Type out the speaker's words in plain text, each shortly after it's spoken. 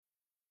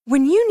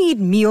When you need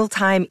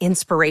mealtime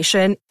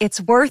inspiration,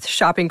 it's worth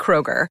shopping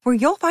Kroger, where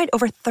you'll find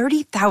over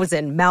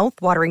 30,000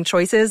 mouth-watering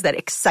choices that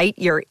excite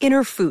your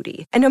inner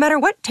foodie. And no matter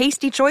what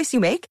tasty choice you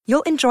make,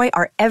 you'll enjoy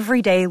our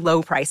everyday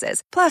low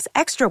prices, plus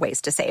extra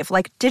ways to save,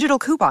 like digital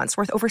coupons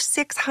worth over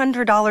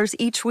 $600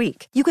 each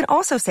week. You can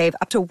also save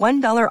up to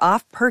 $1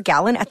 off per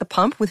gallon at the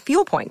pump with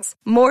fuel points.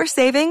 More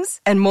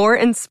savings and more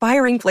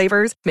inspiring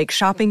flavors make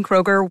shopping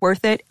Kroger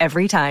worth it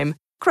every time.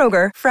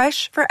 Kroger,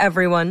 fresh for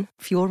everyone.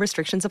 Fuel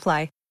restrictions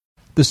apply.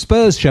 The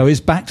Spurs Show is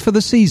backed for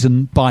the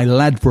season by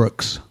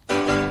Ladbrokes.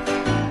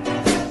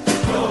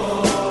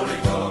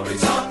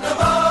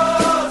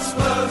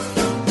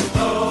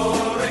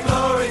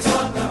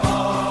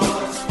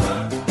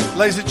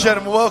 Ladies and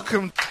gentlemen,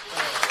 welcome.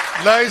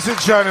 Ladies and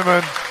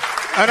gentlemen,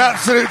 an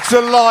absolute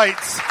delight.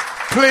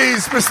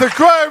 Please, Mr.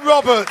 Graham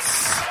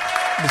Roberts.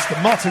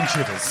 Mr. Martin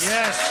Chivers.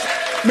 Yes.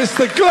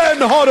 Mr. Glenn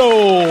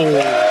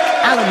Hoddle.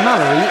 Alan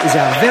Mullery is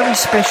our very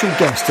special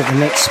guest at the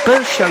next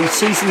Spurs Show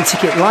season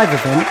ticket live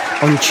event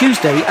on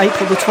Tuesday,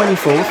 April the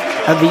 24th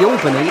at the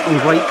Albany on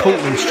Great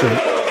Portland Street.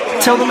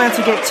 Tell them how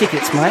to get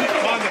tickets, mate.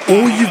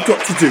 All you've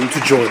got to do to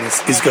join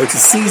us is go to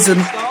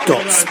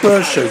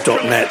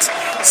season.spursshow.net,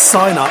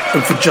 sign up,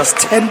 and for just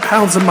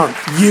 £10 a month,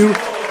 you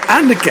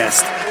and a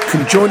guest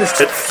can join us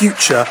at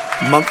future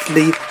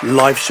monthly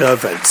live show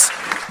events.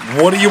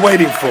 What are you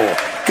waiting for?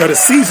 Go to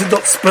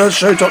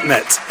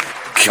season.spursshow.net.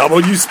 Come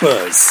on, you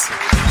Spurs.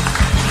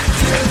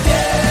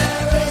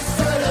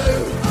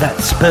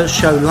 That's Spurs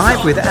Show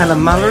Live with Alan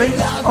Mullery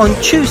on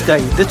Tuesday,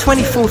 the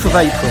 24th of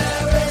April.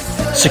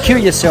 Secure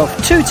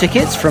yourself 2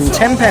 tickets from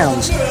 £10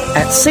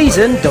 at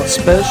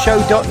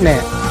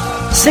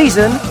season.spursshow.net.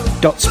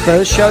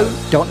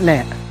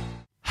 season.spursshow.net.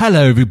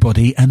 Hello,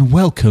 everybody, and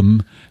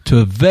welcome to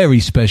a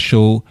very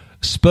special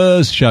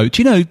Spurs Show.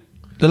 Do you know,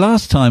 the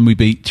last time we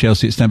beat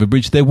Chelsea at Stamford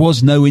Bridge, there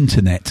was no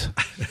internet.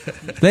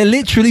 There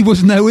literally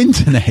was no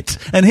internet.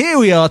 And here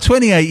we are,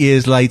 28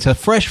 years later,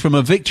 fresh from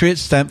a victory at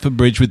Stamford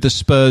Bridge with the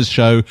Spurs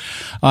Show.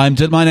 My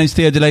name's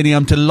Theo Delaney.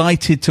 I'm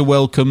delighted to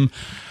welcome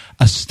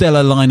a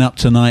stellar lineup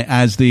tonight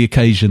as the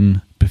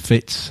occasion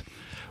befits,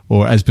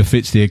 or as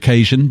befits the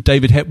occasion.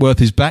 David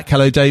Hepworth is back.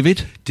 Hello,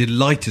 David.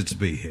 Delighted to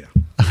be here.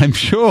 I'm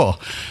sure.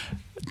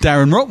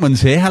 Darren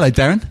Rockman's here. Hello,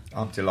 Darren.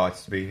 I'm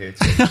delighted to be here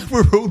too.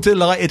 We're all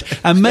delighted.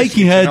 And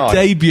making her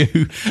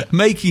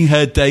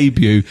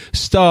debut,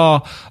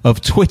 star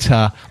of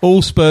Twitter.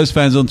 All Spurs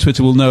fans on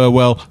Twitter will know her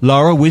well,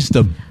 Lara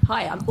Wisdom.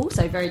 Hi, I'm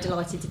also very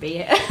delighted to be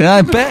here. Yeah,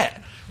 I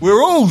bet.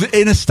 We're all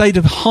in a state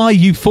of high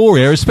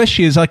euphoria,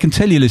 especially as I can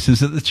tell you, listeners,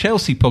 that the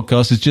Chelsea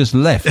podcast has just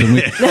left.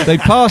 And they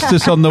passed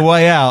us on the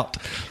way out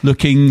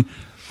looking,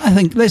 I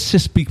think, let's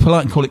just be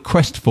polite and call it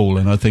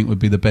crestfallen, I think would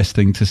be the best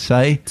thing to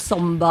say.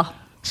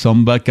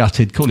 Somber,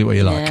 gutted, call it what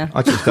you like. Yeah.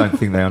 I just don't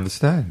think they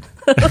understand.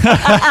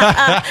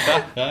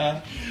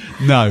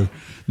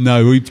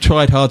 No, we've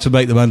tried hard to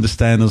make them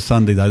understand on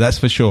Sunday, though, that's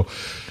for sure.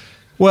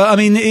 Well, I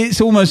mean, it's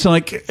almost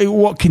like,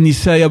 what can you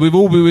say? We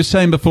were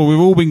saying before, we've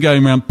all been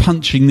going around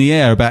punching the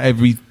air about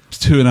every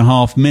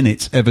 2.5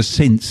 minutes ever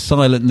since,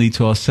 silently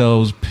to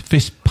ourselves,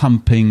 fist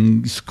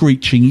pumping,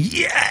 screeching,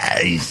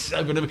 yes!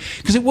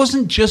 Because it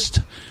wasn't just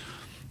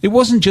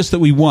that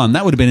we won.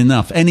 That would have been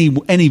enough.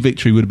 Any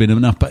victory would have been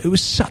enough. But it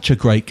was such a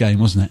great game,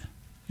 wasn't it?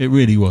 It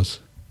really was.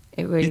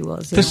 It really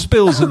was, yeah. The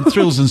spills and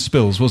thrills and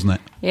spills, wasn't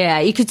it? Yeah,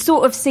 you could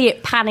sort of see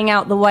it panning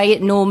out the way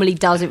it normally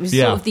does. It was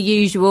sort of the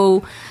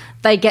usual.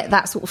 They get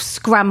that sort of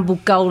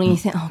scrambled goal and you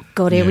think, oh,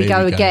 God, here we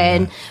go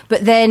again. Yeah.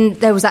 But then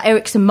there was that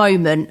Eriksen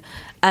moment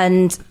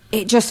and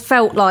it just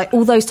felt like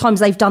all those times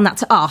they've done that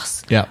to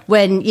us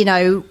when, you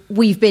know,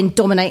 we've been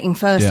dominating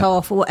first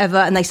half or whatever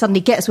and they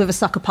suddenly get us with a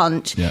sucker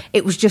punch. Yeah.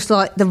 It was just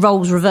like the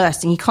roles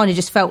reversed and you kind of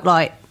just felt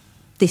like,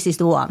 this is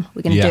the one.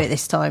 We're going to do it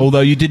this time.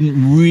 Although you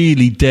didn't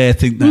really dare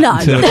think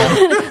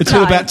that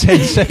until about 10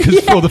 seconds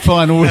before the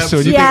final whistle.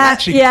 And you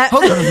think,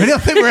 hold on a minute, I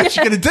think we're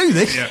actually going to do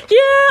this. Yeah,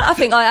 I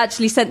think I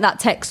actually sent that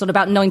text on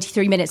about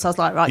 93 minutes. I was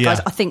like, right, guys,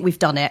 I think we've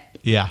done it.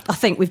 Yeah. I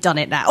think we've done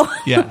it now.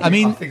 Yeah, I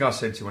think I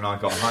sent it when I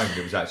got home.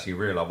 It was actually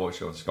real. I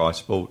watched it on Sky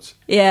Sports.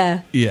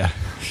 Yeah.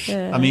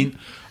 I mean,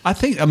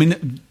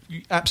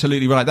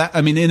 absolutely right. That,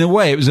 I mean, in a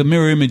way, it was a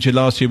mirror image of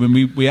last year when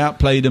we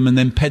outplayed them and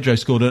then Pedro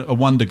scored a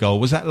wonder goal.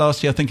 Was that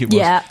last year? I think it was.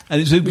 Yeah.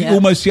 And it was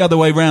almost the other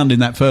way round in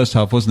that first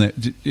half,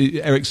 wasn't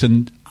it?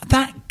 Eriksen,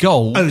 that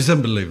goal. Oh, it was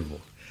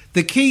unbelievable.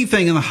 The key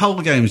thing in the whole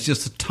game is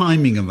just the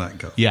timing of that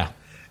goal. Yeah.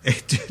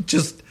 It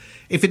just...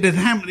 If it had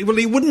happened, well,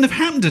 it wouldn't have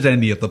happened at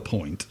any other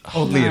point,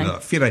 oddly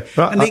enough, you know.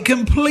 But and it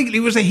completely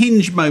was a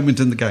hinge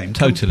moment in the game.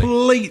 Totally.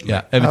 Completely.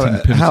 Yeah, everything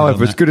pivoted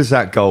however, on as good as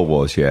that goal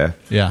was, I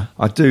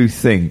do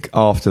think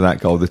after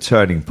that goal, the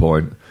turning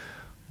point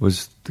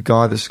was the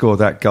guy that scored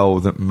that goal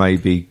that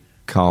maybe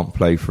can't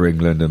play for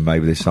England and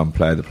maybe there's some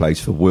player that plays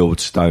for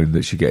Wealdstone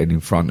that should get in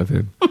front of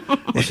him.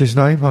 What's his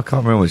name? I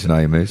can't remember what his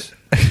name is.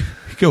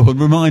 Go on,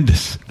 remind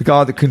us. The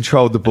guy that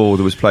controlled the ball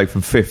that was played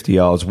from 50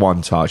 yards,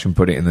 one touch, and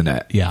put it in the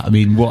net. Yeah, I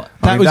mean,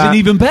 that was an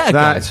even better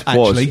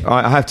goal, actually.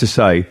 I have to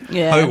say,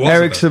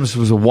 Eriksson's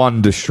was a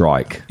wonder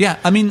strike. Yeah,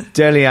 I mean...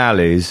 Dele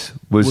Alli's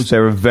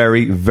there are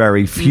very,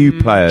 very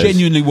few players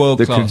genuinely world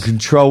that class can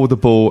control the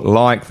ball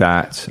like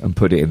that and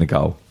put it in the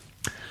goal.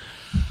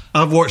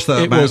 I've watched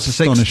that about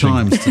 6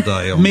 times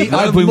today.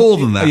 More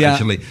than that,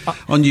 actually,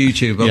 on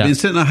YouTube. I've been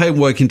sitting at home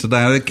working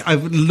today.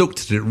 I've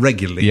looked at it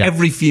regularly,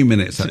 every few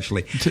minutes,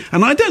 actually.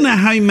 And I don't know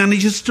how he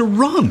manages to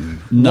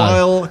run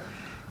while,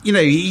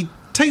 he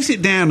takes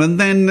it down and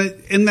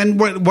then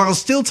while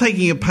still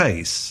taking a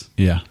pace.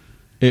 Yeah,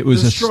 it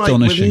was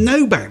astonishing. With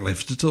no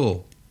backlift at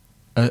all.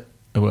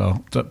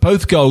 Well,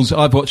 both goals,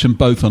 I've watched them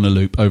both on a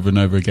loop over and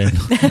over again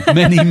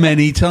many,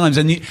 many times.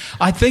 And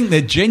I think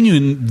they're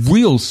genuine,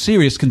 real,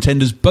 serious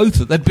contenders, both.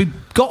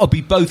 They've got to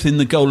be both in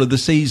the goal of the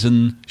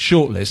season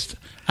shortlist.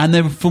 And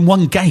they're from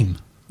one game.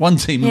 One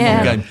team in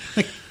one game.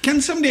 Now, can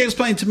somebody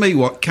explain to me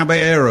what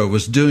Caballero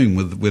was doing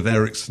with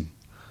Eriksson?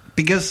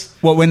 Because...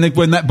 Well, when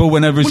that ball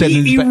went over his head...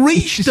 He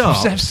reached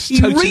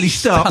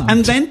up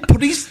and then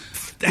put his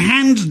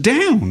hands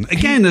down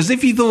again as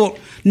if he thought...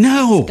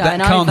 No, that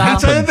can't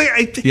happen. But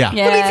if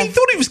he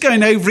thought he was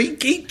going over,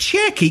 he'd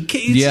check.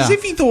 It's as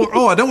if he thought,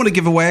 I don't want to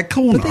give away a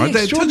corner. But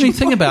the extraordinary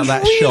thing about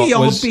that shot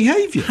was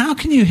behaviour. How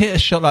can you hit a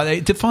shot like that?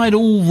 It defied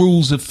all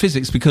rules of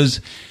physics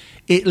because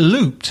it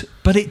looped,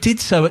 but it did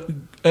so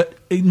at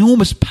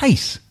enormous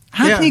pace.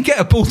 How can you get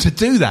a ball to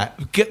do that?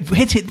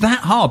 Hit it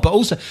that hard? But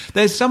also,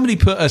 there's somebody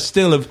put a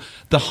still of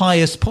the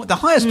highest point. The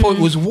highest point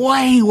was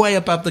way, way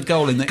above the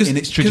goal in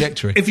its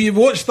trajectory. If you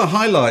watch the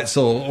highlights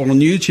or on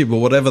YouTube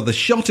or whatever, the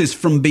shot is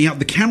from the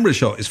camera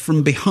shot is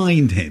from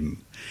behind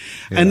him.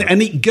 Yeah.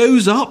 And it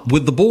goes up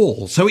with the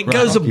ball, so it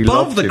goes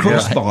above the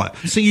crossbar.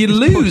 So you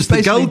lose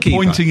the goalkeeper.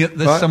 Pointing at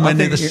somewhere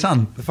near the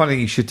sun. The funny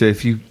thing you should do,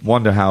 if you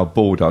wonder how a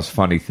ball does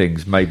funny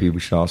things, maybe we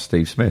should ask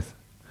Steve Smith.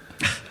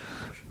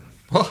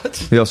 What?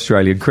 The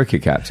Australian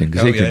cricket captain,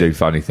 because he can do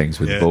funny things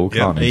with the ball,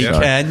 can't he? He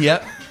can,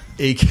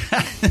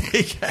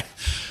 he can.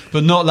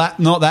 But not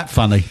that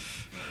funny.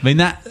 I mean,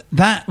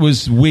 that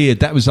was weird.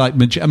 That was like...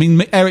 I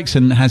mean,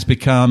 Eriksson has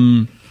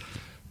become...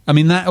 I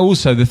mean, that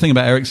also, the thing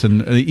about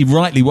Eriksson, he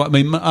rightly... I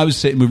mean, I was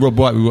sitting with Rob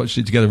White, we watched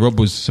it together. Rob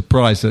was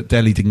surprised that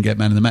Dele didn't get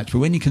man of the match. But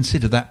when you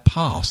consider that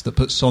pass that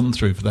put Son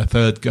through for their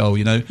third goal,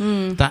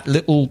 that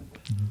little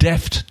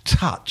deft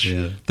touch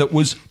that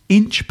was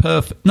inch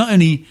perfect. Not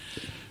only...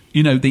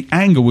 the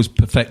angle was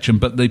perfection,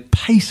 but the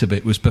pace of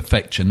it was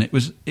perfection. It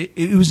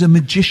was a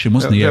magician,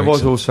 wasn't he? There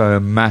was also a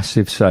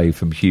massive save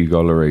from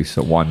Hugo Lloris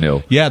at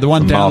 1-0. Yeah, the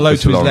one down low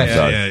to his left.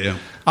 Yeah.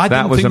 I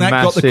didn't think that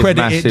got the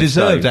credit it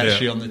deserved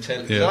actually on the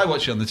television. I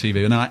watched it on the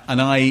TV,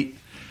 and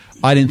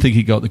I didn't think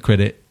it got the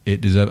credit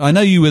it deserved. I know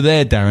you were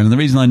there, Darren, and the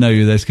reason I know you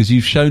were there is because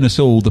you've shown us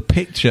all the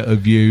picture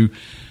of you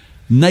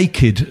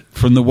naked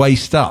from the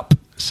waist up,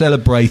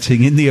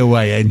 celebrating in the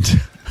away end.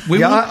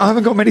 I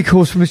haven't got many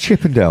calls from the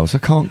Chippendales. I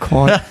can't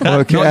quite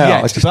work it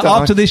out. But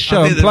after this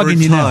show, I'm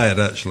plugging you now.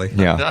 Actually.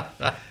 Yeah.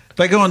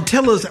 But go on,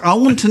 tell us. I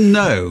want to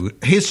know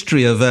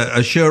history of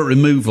a shirt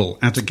removal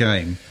at a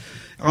game.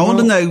 I want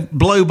to know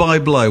blow by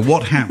blow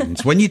what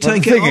happens when you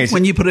take it off,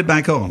 when you put it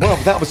back on. Well,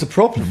 that was the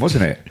problem,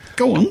 wasn't it?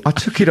 Go on. I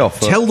took it off.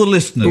 Tell the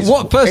listeners.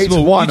 First of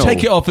all, you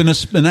take it off in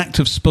an act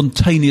of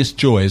spontaneous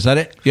joy. Is that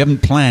it? You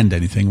haven't planned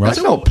anything, right?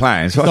 It's not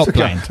planned. So it's not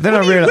planned. Then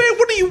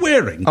what are you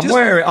wearing?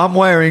 I'm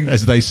wearing,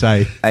 as they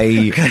say,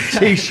 a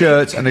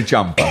T-shirt and a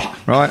jumper.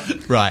 Right.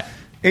 Right.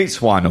 It's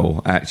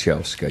 1-1 at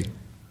Chelsea.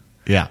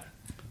 Yeah.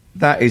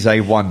 That is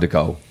a wonder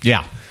goal.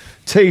 Yeah.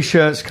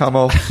 T-shirts come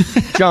off.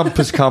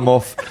 Jumpers come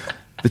off.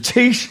 The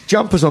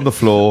jumper's on the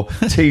floor,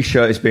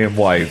 T-shirt is being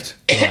waved.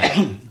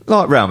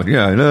 Like Round,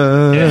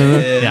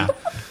 Yeah.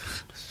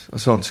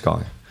 It's on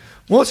Sky.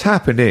 What's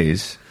happened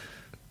is,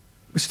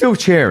 we're still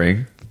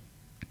cheering.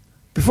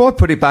 Before I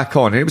put it back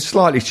on, it was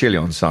slightly chilly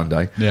on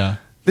Sunday. Yeah.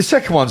 The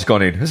second one's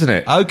gone in, hasn't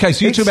it? Okay,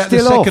 so you're talking about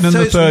the second and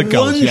the third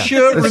goals. One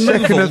shirt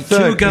removal,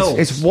 2 goals.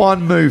 It's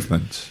one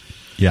movement.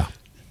 Yeah.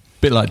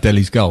 Bit like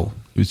Dele's goal.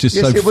 It was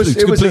just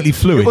completely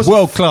fluid.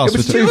 World class. It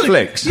was 2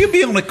 flicks. You'd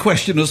be on a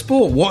Question of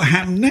Sport. What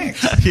happened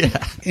next?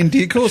 In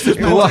due course. It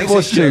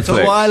was 2 flicks.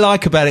 What I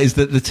like about it is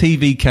that the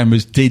TV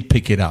cameras did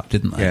pick it up,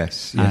 didn't they?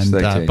 Yes, and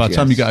they did. By the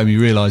time you got home, you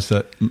realised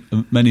that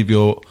many of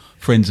your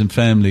friends and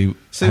family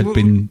had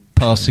been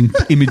passing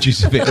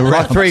images of it around.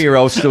 My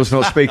 3-year-old still's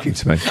not speaking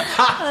to me.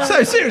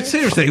 So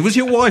seriously, was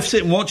your wife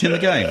sitting watching the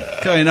game,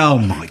 going, "Oh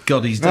my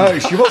God, he's done"? No,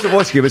 she wasn't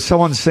watching it, but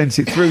someone sent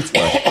it through to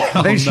her.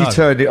 And then she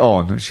turned it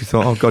on, and she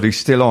thought, "Oh God, he's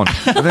still on."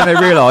 And then they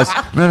realised,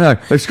 no,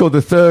 they've scored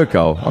the 3rd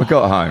goal. I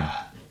got home.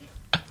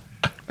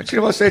 And do you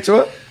know what I said to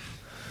her?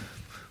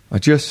 I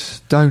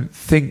just don't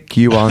think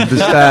you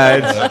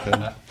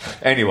understand.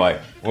 Anyway,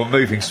 we're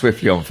moving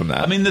swiftly on from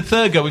that. I mean, the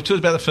 3rd goal, we've talked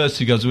about the first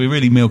 2 goals. We're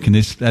really milking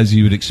this, as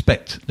you would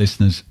expect,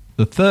 listeners.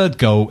 The 3rd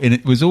goal in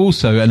it was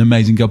also an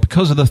amazing goal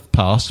because of the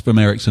pass from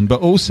Eriksson,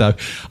 but also,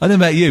 I don't know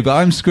about you, but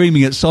I'm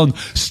screaming at Son,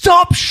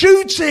 "Stop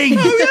shooting!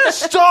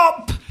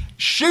 Stop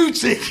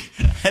shooting,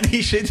 and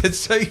he shooted.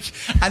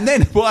 And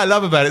then what I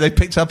love about it, they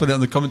picked up on it on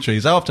the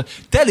commentaries after.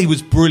 Dele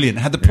was brilliant,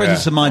 had the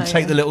presence of mind,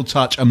 take the little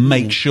touch and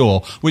make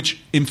sure,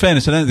 which in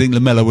fairness I don't think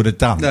Lamela would have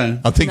done.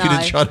 No. I think he'd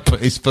have tried to put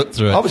his foot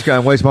through it. I was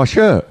going, where's my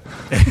shirt?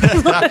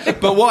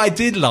 But what I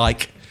did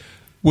like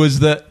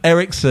was that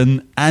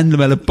Ericsson and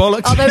Lamela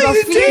bollocked. Oh, they were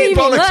fuming,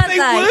 weren't they?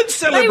 weren't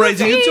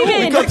celebrating at all.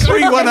 We got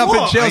 3-1 up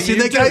at Chelsea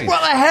and they go, doing? what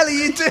the hell are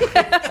you doing?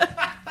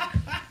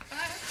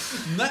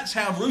 That's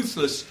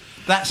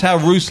how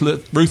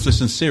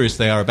ruthless and serious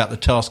they are about the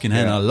task in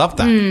hand. I love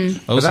that.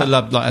 I also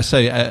love, like I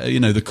say,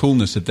 the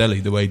coolness of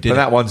Dele, the way he did it. But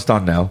that one's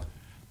done now.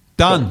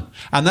 Done.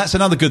 And that's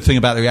another good thing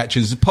about the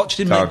reactions. Poch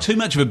didn't make too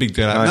much of a big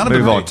deal. None of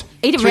them did.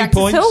 He didn't react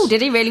at all,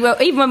 did he, really? Well,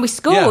 even when we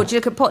scored, you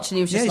look at Poch and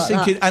he was just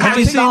like that.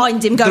 And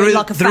behind him going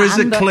like a fan. There is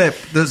a clip.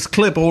 There's a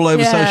clip all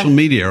over social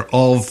media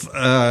of,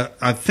 I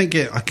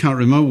can't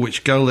remember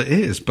which goal it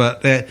is,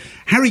 but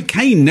Harry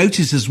Kane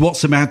notices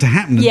what's about to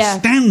happen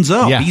and stands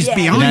up. Yeah. He's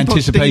behind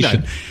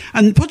Pochettino.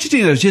 And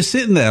Pochettino's just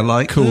sitting there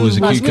like... Cool as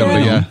a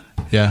cucumber,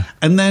 Yeah,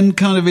 and then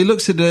kind of he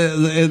looks at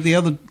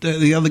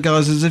the other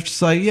guys as if to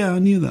say, "Yeah, I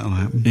knew that'll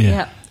happen."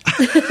 Yeah.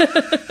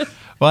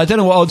 Well, I don't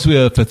know what odds we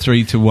were for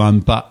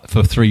 3-1, but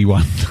for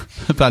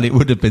 3-1, but it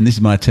would have been. This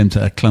is my attempt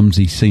at a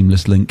clumsy,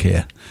 seamless link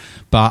here,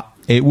 but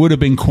it would have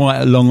been quite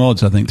a long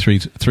odds. I think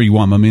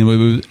 3-1. I mean,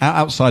 we were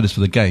outsiders for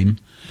the game.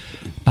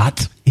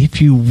 But if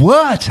you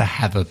were to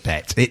have a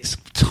bet, it's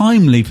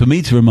timely for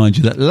me to remind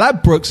you that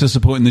Ladbrokes are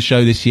supporting the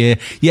show this year.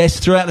 Yes,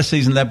 throughout the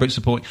season, Ladbrokes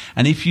support.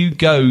 And if you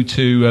go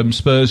to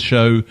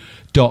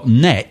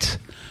SpursShow.net,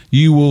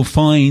 you will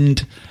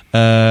find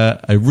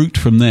a route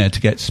from there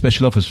to get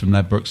special offers from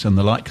Ladbrokes and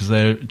the like, because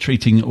they're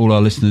treating all our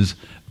listeners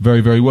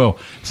very, very well.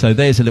 So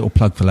there's a little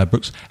plug for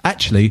Ladbrokes.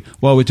 Actually,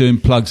 while we're doing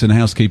plugs and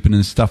housekeeping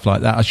and stuff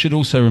like that, I should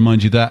also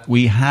remind you that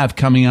we have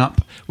coming up,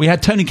 we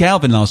had Tony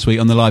Galvin last week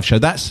on the live show.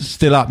 That's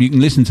still up. You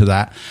can listen to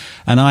that.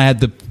 And I had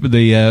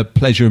the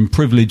pleasure and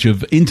privilege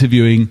of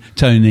interviewing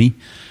Tony.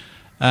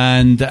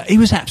 And he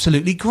was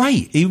absolutely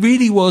great. He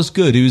really was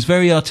good. He was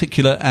very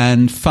articulate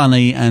and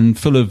funny and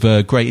full of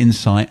great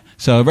insight.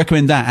 So I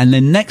recommend that. And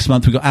then next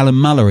month we've got Alan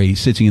Mullery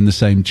sitting in the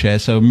same chair.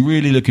 So I'm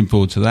really looking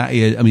forward to that.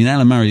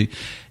 Alan Mullery,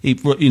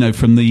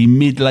 from the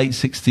mid-late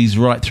 60s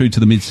right through to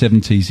the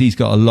mid-70s, he's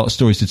got a lot of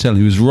stories to tell.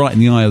 He was right in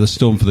the eye of the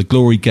storm for the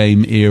Glory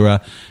Game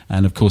era.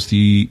 And, of course,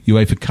 the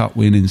UEFA Cup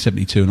win in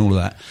 72 and all of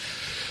that.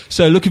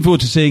 So looking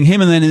forward to seeing him.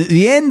 And then at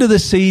the end of the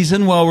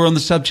season, while we're on the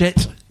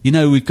subject,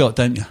 we've got,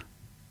 don't you?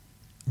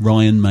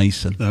 Ryan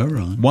Mason. Oh,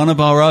 right. One of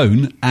our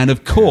own, and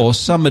of course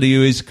somebody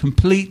who is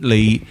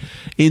completely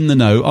in the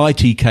know,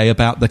 ITK,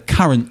 about the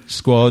current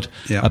squad,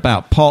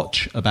 about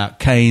Poch, about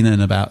Kane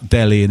and about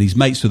Dele, and he's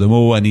mates with them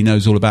all and he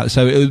knows all about it.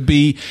 So it would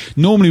be,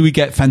 normally we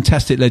get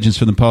fantastic legends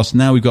from the past,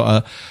 now we've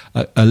got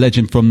a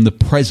legend from the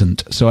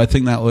present, so I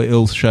think that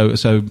will show.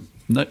 So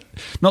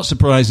not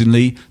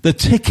surprisingly, the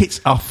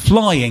tickets are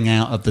flying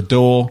out of the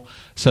door,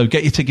 so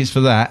get your tickets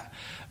for that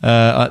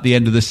at the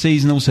end of the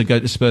season. Also go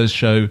to Spurs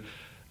Show,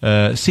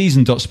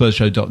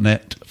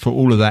 season.spursshow.net for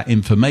all of that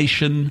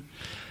information.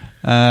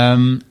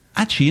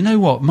 Actually, you know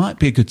what? Might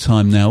be a good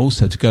time now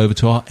also to go over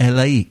to our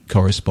LA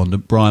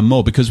correspondent, Brian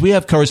Moore, because we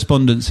have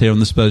correspondents here on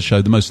the Spurs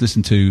Show, the most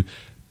listened to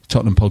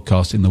Tottenham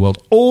podcast in the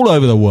world, all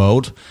over the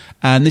world,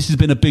 and this has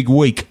been a big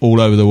week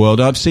all over the world.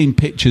 I've seen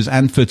pictures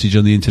and footage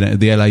on the internet of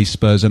the LA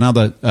Spurs and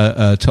other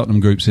Tottenham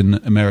groups in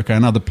America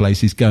and other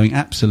places going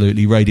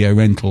absolutely radio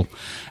rental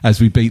as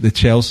we beat the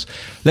Chelsea.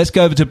 Let's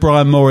go over to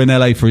Brian Moore in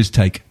LA for his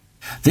take.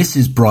 This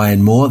is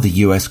Brian Moore, the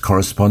US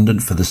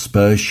correspondent for the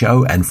Spurs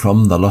Show and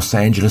from the Los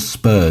Angeles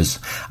Spurs.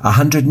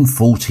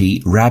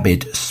 140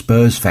 rabid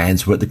Spurs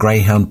fans were at the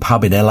Greyhound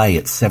pub in LA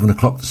at 7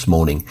 o'clock this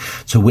morning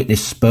to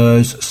witness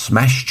Spurs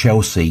smash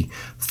Chelsea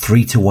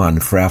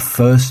 3-1 for our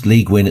first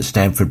league win at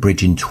Stamford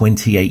Bridge in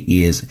 28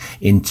 years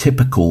in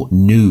typical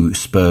new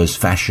Spurs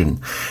fashion.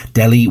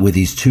 Dele with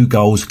his 2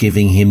 goals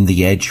giving him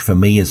the edge for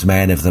me as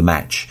man of the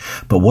match.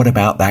 But what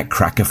about that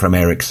cracker from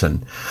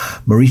Ericsson?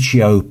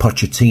 Mauricio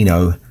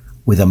Pochettino,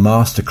 with a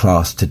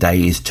masterclass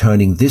today, is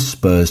turning this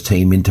Spurs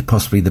team into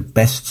possibly the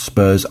best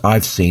Spurs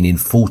I've seen in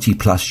 40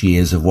 plus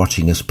years of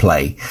watching us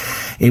play.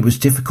 It was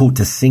difficult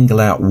to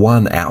single out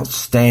one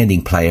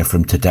outstanding player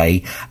from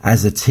today.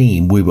 As a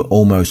team, we were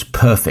almost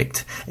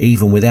perfect,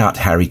 even without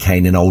Harry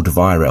Kane and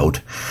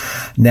Alderweireld.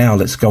 Now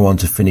let's go on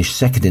to finish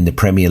second in the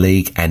Premier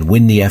League and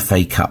win the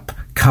FA Cup.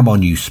 Come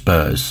on, you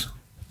Spurs.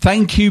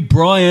 Thank you,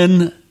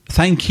 Brian.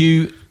 Thank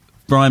you,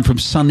 Brian from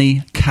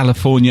sunny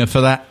California,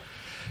 for that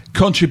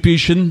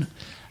contribution.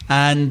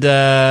 And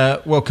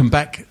welcome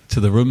back to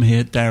the room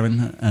here,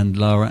 Darren and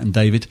Lara and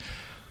David.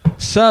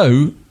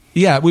 So,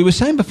 yeah, we were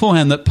saying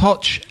beforehand that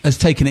Poch has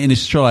taken it in his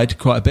stride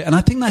quite a bit, and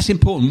I think that's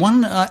important.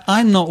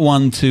 I'm not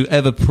one to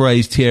ever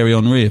praise Thierry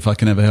Henry if I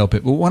can ever help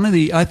it, but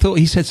I thought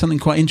he said something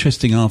quite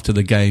interesting after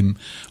the game,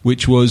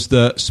 which was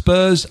that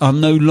Spurs are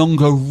no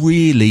longer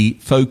really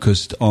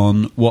focused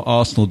on what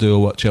Arsenal do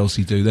or what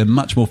Chelsea do. They're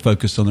much more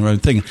focused on their own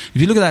thing. If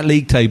you look at that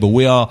league table,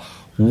 we are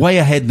way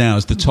ahead now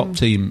as the top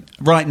team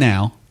right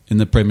now in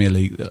the Premier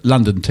League,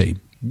 London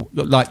team.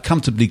 like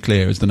comfortably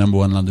clear as the number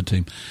one London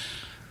team.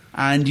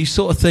 And you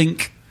sort of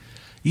think,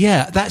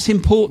 yeah, that's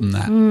important,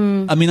 that.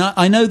 I mean,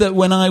 I know that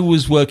when I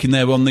was working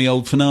there on the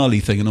old finale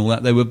thing and all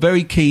that, they were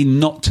very keen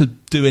not to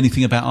do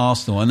anything about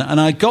Arsenal. And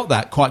I got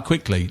that quite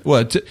quickly.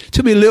 Well, it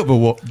took me a bit of a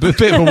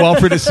while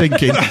for it to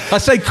sink in. I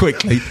say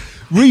quickly,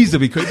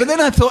 reasonably quick. But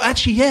then I thought,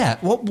 actually,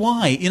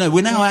 why?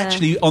 We're now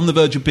actually on the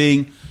verge of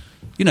being...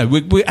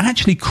 we're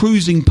actually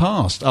cruising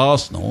past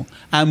Arsenal,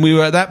 and we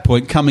were at that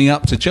point coming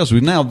up to Chelsea.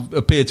 We now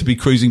appear to be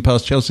cruising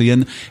past Chelsea,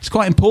 and it's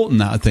quite important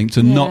that, I think,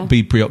 to not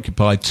be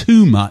preoccupied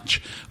too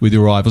much with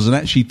your rivals and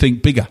actually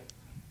think bigger.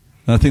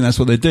 And I think that's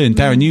what they're doing.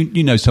 Darren,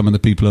 you know some of the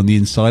people on the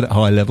inside at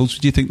high levels.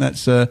 Do you think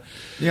that's...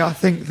 Yeah, I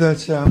think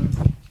that...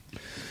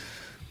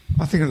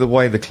 I think of the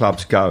way the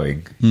club's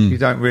going, you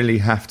don't really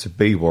have to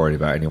be worried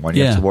about anyone.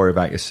 You have to worry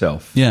about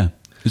yourself. Yeah,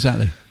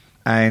 exactly.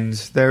 And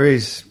there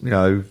is,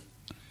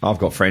 I've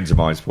got friends of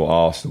mine who support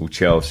Arsenal,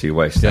 Chelsea,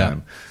 West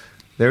Ham.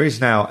 There is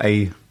now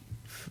I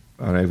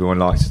know everyone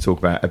likes to talk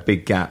about a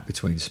big gap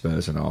between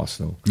Spurs and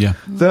Arsenal. Yeah.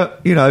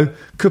 That,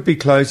 could be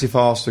closed if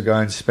Arsenal go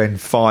and spend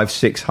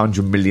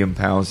 £500-600 million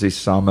this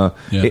summer.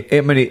 Yeah.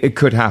 It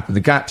could happen. The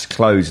gap's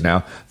closed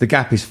now. The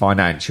gap is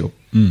financial.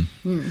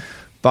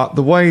 But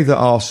the way that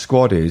our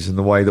squad is and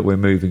the way that we're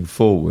moving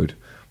forward,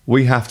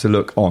 we have to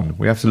look on.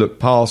 We have to look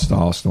past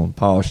Arsenal and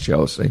past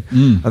Chelsea.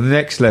 And the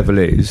next level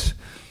is...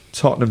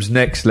 Tottenham's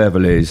next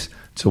level is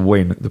to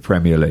win the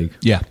Premier League.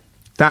 Yeah.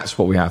 That's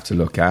what we have to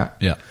look at.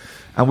 Yeah.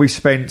 And we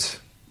spent...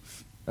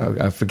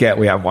 I forget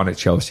we haven't won at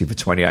Chelsea for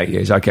 28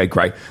 years. OK,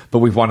 great. But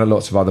we've won at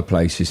lots of other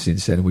places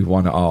since then. We've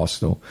won at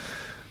Arsenal.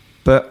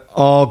 But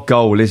our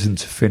goal isn't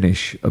to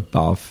finish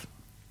above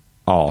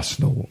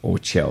Arsenal or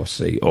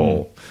Chelsea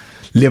or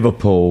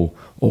Liverpool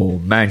or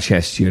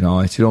Manchester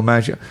United or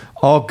Manchester.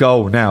 Our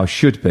goal now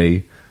should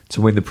be to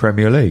win the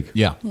Premier League.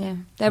 Yeah.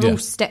 They're all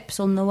steps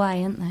on the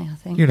way, aren't they, I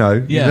think?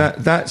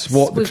 That's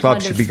what the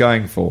club should be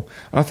going for.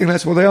 And I think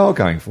that's what they are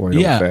going for, in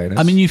all fairness.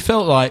 I mean, you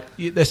felt like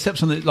there's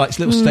steps on the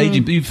little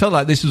staging, but you felt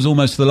like this was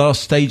almost the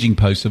last staging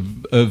post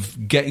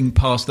of getting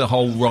past the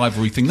whole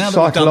rivalry thing. Now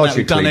that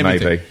we've done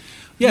everything. Maybe.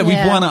 Yeah,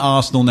 we've won at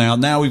Arsenal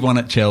now we've won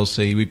at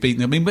Chelsea, we've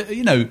beaten them. I mean, but,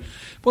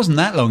 it wasn't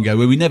that long ago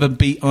where we never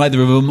beat either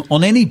of them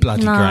on any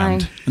bloody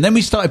ground. And then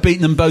we started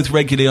beating them both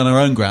regularly on our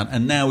own ground,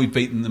 and now we've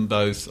beaten them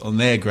both on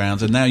their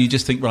grounds, and now you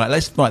just think,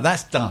 that's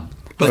done.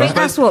 But I think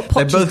that's what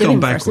Poch is doing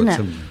for us, isn't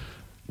it?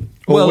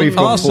 Well,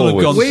 Arsenal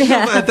have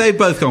gone... They've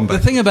both gone back.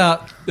 The thing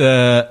about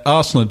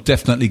Arsenal have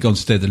definitely gone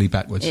steadily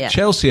backwards. Yeah.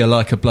 Chelsea are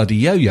like a bloody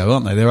yo-yo,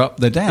 aren't they? They're up,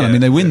 they're down. Yeah, I mean,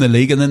 they win the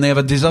league, and then they have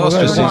a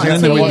disastrous season. One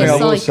thing I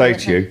will say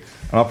to you,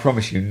 and I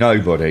promise you,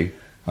 nobody...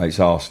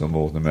 hates Arsenal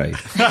more than me.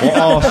 What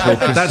Arsenal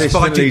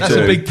consistently that's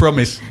a big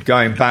promise.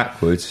 Going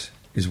backwards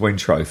is win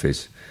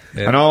trophies.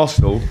 Yeah. And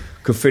Arsenal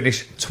could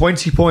finish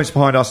 20 points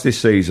behind us this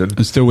season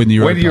and still win the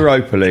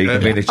Europa League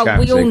and win the Champions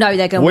League. We all know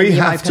they're going to win the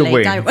Europa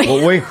League,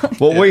 don't we?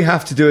 What we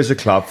have to do as a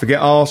club,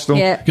 forget Arsenal,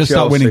 Chelsea,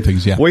 start winning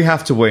things, we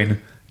have to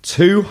win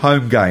 2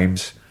 home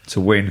games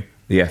to win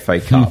the FA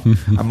Cup.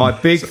 And my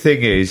big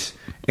thing is,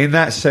 in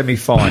that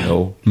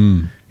semi-final,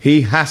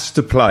 he has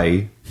to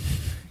play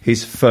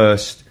his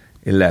first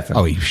 11.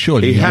 Oh,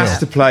 he has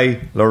to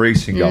play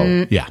Lloris in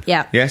goal.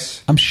 Yeah.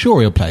 Yes? I'm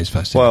sure he'll play his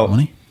first 11,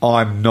 won't he?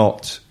 I'm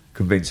not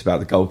convinced about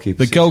the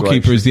goalkeeper. The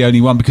goalkeeper is the only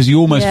one, because you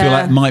almost feel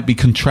like it might be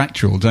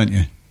contractual, don't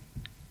you?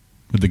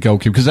 With the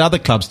goalkeeper. Because other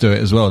clubs do it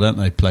as well, don't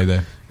they? Play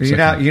their... You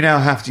now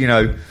have to,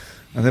 and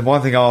then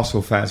one thing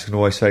Arsenal fans can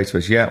always say to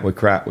us, we're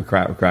crap.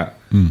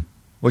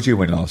 What did you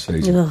win last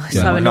season? Oh,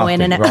 so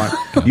annoying, isn't it?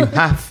 Right? You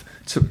have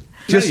to...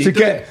 Just to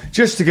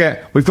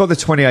get, we've got the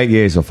 28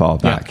 years off our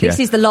back. This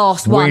is the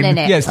last one, isn't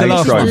it? Yes, the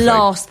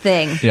last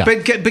thing. Yeah.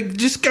 But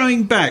just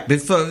going back to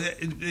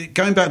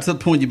the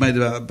point you made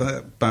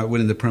about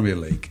winning the Premier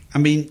League. I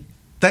mean,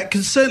 that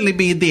can certainly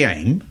be the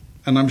aim,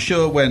 and I'm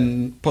sure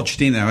when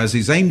Pochettino has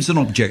his aims and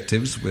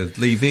objectives with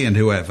Levy and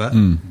whoever,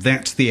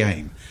 that's the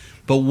aim.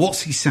 But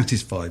what's he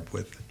satisfied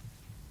with?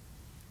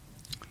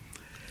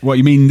 What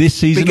you mean this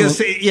season? Because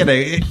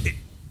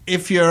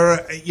if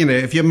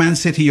you're Man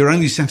City, you're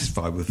only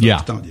satisfied with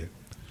first, aren't you?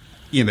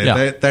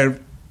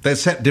 They're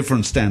set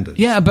different standards.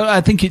 Yeah, but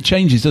I think it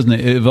changes, doesn't it?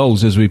 It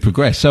evolves as we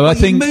progress. So I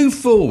think move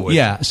forward.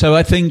 Yeah, so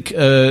I think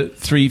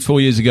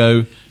 3-4 years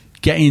ago,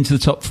 getting into the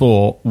top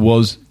 4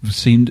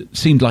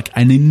 seemed like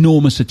an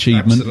enormous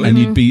achievement.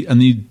 Absolutely.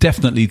 And you'd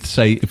definitely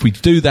say, if we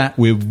do that,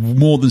 we're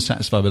more than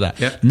satisfied with that.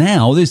 Yep.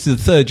 Now this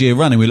is the 3rd year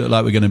running, we look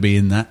like we're going to be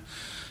in that.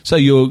 So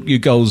your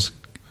goals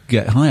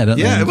get higher, don't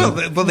they? Yeah,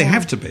 well, they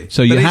have to be.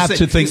 So you have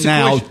to think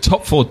now,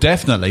 top 4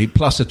 definitely,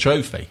 plus a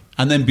trophy.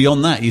 And then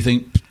beyond that, you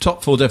think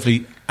top 4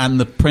 definitely and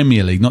the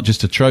Premier League, not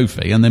just a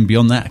trophy. And then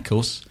beyond that, of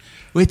course,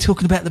 we're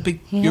talking about the big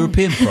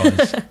European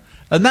prize.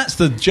 And that's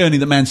the journey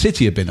that Man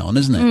City have been on,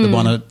 isn't it? The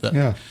one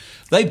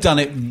they've done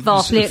it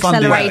vastly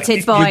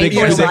accelerated by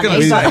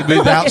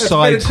with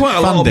outside quite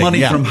a lot of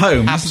money from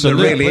home.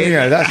 Absolutely.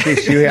 Well, that's the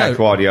issue here,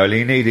 Guardiola.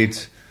 He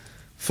needed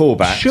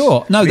fullbacks.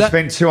 Sure. No, we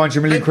spent 200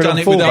 million quid on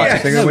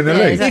fullbacks to win the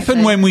league. If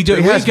and when we do,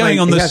 he has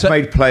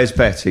made players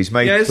better. He's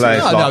made players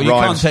like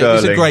Ryan Sterling.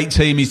 It's a great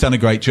team. He's done a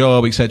great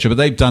job, etc. But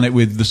they've done it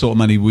with the sort of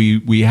money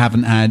we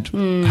haven't had,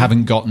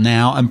 haven't got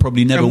now, and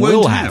probably never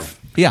will have.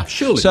 Yeah,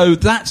 surely.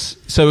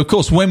 So of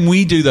course, when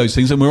we do those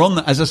things, and we're on,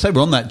 as I say,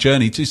 we're on that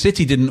journey.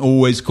 City didn't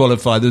always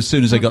qualify. As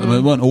soon as they got them, they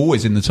weren't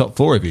always in the top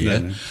 4 every year.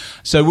 No.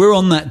 So we're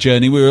on that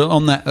journey. We're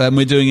on that, and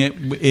we're doing it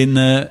in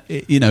a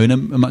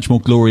much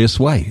more glorious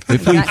way.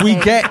 If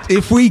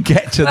we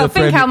get to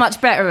think how much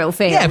better it'll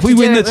feel. Yeah, if we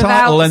win the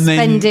title and then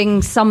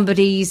spending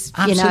somebody's,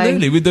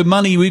 absolutely with the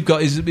money we've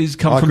got is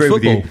come from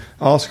football. With you.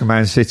 Ask a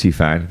Man City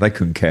fan; they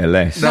couldn't care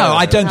less. No,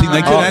 I don't think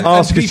they could.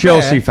 Ask a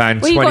Chelsea fan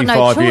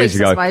 25 years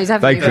ago;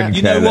 they couldn't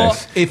care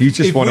less. You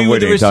just want to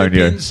win it, don't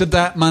you? Of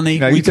that money,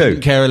 we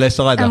couldn't care less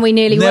either. And we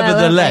nearly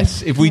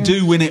Nevertheless, if we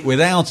do win it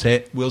without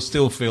it, we'll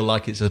still feel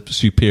like it's a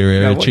superior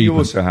achievement. You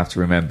also have to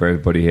remember,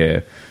 everybody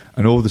here,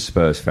 and all the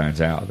Spurs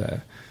fans out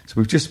there. So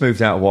we've just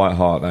moved out of White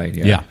Hart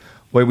Lane,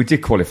 where we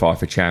did qualify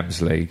for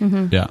Champions League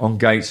on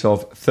gates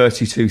of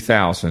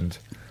 32,000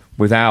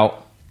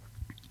 without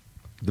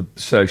the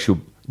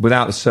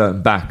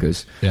certain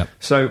backers. Yeah.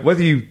 So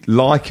whether you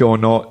like it or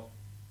not,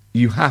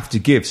 you have to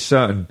give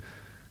certain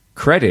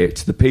credit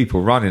to the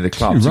people running the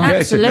club to get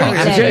us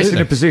in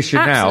a position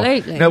now.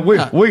 Now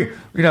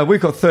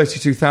we've got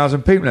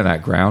 32,000 people in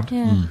that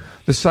ground,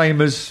 the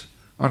same as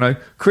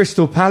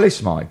Crystal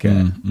Palace might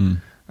get.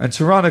 And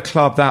to run a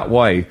club that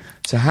way,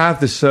 to have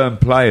the certain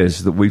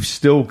players that we've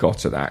still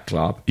got at that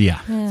club,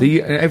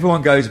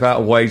 everyone goes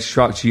about a wage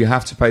structure. You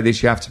have to pay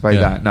this, you have to pay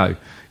that. No,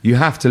 you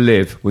have to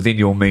live within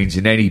your means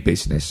in any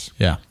business.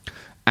 Yeah,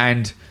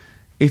 and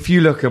if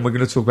you look, and we're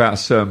going to talk about a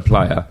certain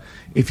player,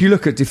 if you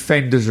look at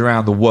defenders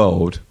around the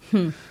world,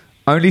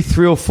 only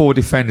 3 or 4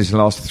 defenders in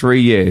the last 3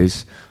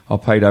 years are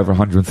paid over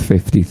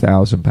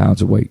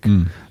 £150,000 a week.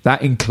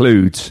 That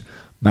includes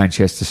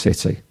Manchester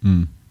City.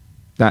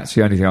 That's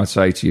the only thing I'd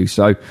say to you.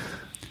 So,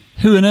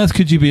 who on earth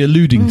could you be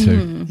alluding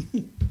to?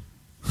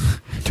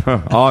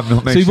 I'm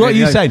not mentioning. So, what are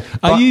you saying?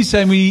 Are you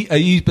saying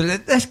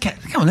But let's get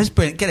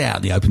it out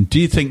in the open. Do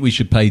you think we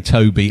should pay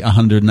Toby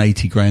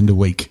 180 grand a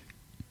week?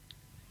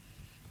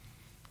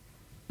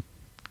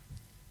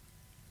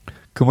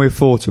 Can we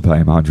afford to pay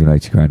him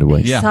 180 grand a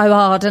week? It's so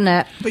hard, isn't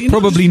it?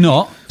 Probably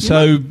not.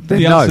 So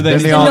the answer then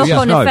is no.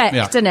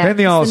 Then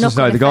the answer is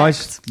no. The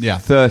guy's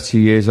 30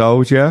 years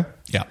old, Yeah.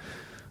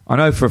 I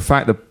know for a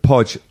fact that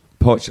Poch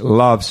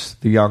loves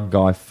the young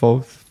guy,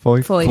 Foyth.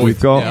 We've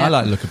got. Yeah, I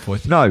like the look of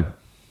Foyth. No.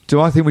 Do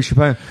I think we should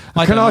pay him?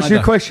 Can I ask you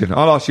a question?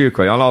 I'll ask you a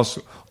question. I'll ask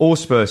all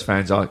Spurs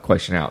fans a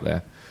question out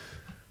there.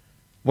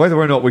 Whether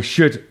or not we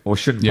should or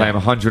shouldn't pay him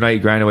 180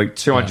 grand a week,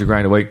 200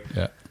 grand a week.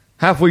 Yeah.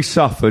 Have we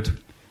suffered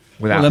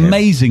without him?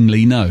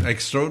 Amazingly, no.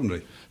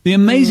 Extraordinary. The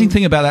amazing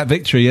thing about that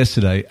victory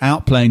yesterday,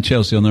 outplaying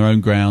Chelsea on their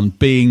own ground,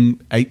 being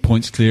 8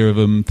 points clear of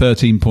them,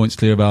 13 points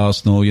clear of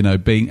Arsenal,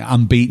 being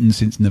unbeaten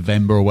since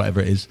November or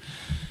whatever it is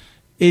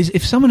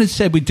if someone had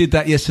said we did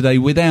that yesterday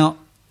without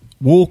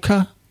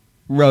Walker,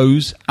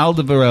 Rose,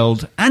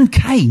 Alderweireld and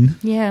Kane,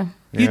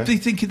 you'd be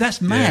thinking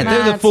that's mad.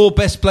 They're the 4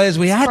 best players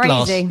we had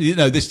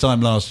this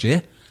time last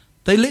year.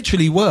 They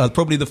literally were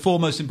probably the 4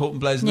 most important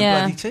players in the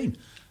bloody team.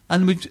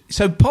 And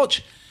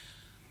Poch,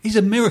 he's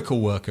a miracle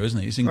worker, isn't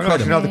he? He's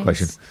incredible. Another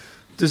question.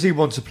 Does he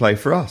want to play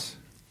for us?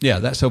 Yeah,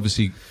 that's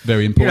obviously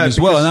very important as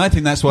well. And I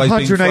think that's why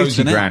he's being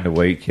frozen out. 180 grand a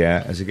week,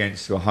 as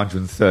against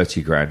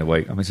 130 grand a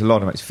week. I mean, it's a lot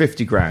of money. It's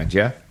 50 grand,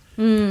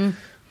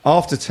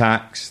 After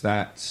tax,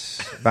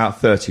 that's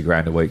about 30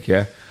 grand a week,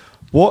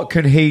 What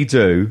can he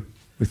do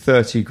with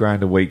 30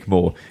 grand a week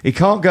more? He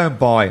can't go and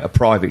buy a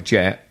private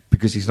jet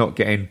because he's not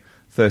getting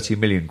 30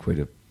 million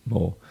quid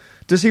more.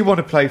 Does he want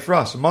to play for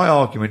us? And my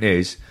argument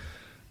is,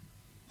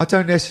 I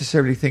don't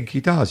necessarily think he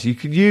does. You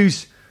can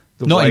use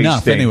the not wage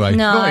enough thing. Anyway.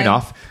 No. Not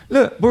enough.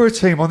 Look, we're a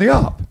team on the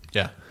up.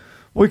 Yeah,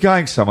 we're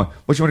going somewhere.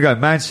 What do you want to go?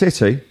 Man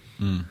City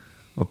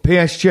or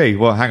PSG?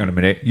 Well, hang on a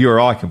minute. You or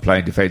I can play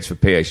in defence for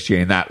PSG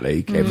in that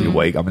league every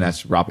week. I mean,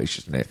 that's rubbish,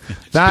 isn't it?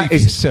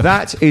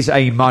 That is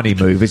a money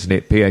move, isn't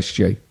it?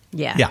 PSG.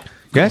 Yeah.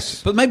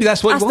 Yes, but maybe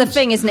that's what that's he wants. The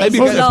thing, isn't it? Maybe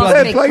it's a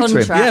last big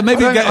contract. Yeah,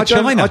 maybe get a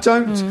China.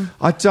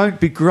 I don't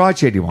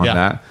begrudge anyone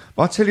that.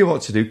 But I'll tell you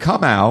what to do.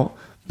 Come out,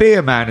 be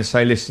a man, and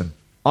say, "Listen,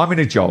 I'm in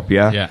a job.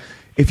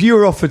 If you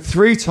were offered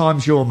 3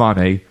 times your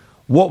money,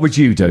 what would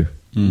you do?"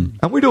 And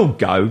we'd all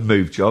go,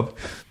 move job,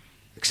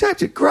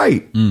 accept it.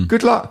 Great,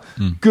 good luck.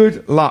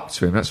 Good luck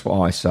to him. That's what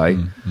I say.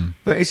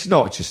 But it's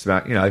not just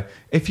about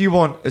if you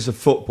want, as a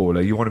footballer,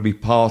 you want to be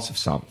part of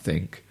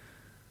something.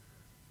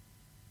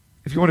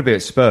 If you want to be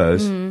at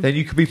Spurs, then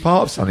you could be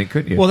part of something,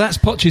 couldn't you? Well, that's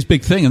Poch's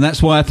big thing, and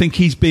that's why I think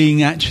he's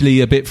being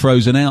actually a bit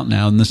frozen out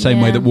now, in the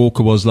same way that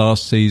Walker was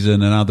last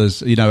season and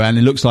others, and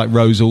it looks like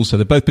Rose also.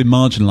 They've both been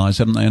marginalised,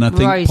 haven't they? And I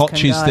think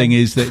Poch's thing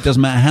is that it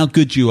doesn't matter how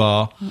good you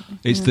are,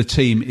 it's the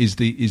team is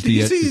the Did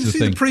you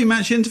see the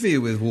pre-match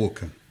interview with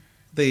Walker?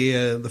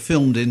 The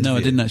filmed interview. No,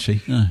 I didn't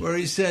actually. No. Where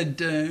he said,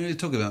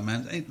 talking about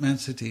Man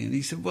City, and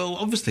he said, well,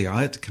 obviously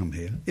I had to come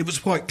here. It was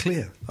quite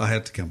clear I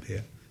had to come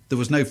here. There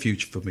was no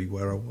future for me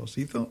where I was.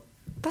 He thought,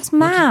 That's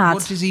mad.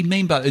 What does he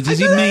mean by that? Does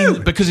he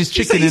mean because it's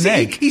chicken and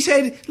egg? He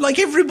said, like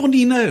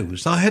everybody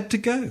knows, I had to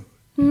go.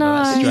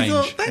 No.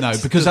 That's strange. No,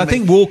 because I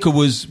think Walker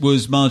was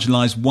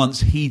marginalised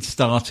once he'd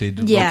started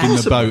rocking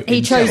the boat.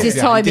 He chose his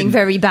timing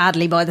very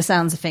badly by the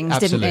sounds of things,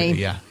 didn't he?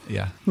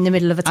 Yeah. In the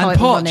middle of a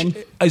title running. And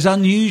Poch is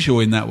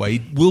unusual in that way.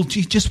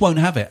 He just won't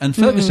have it. And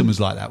Ferguson was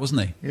like that,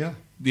 wasn't he? Yeah.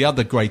 The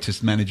other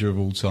greatest manager of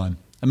all time.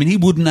 I mean, he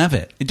wouldn't have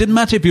it. It didn't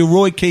matter if you're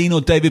Roy Keane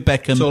or David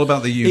Beckham. It's all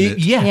about the unit.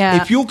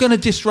 If you're going to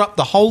disrupt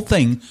the whole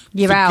thing,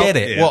 forget out.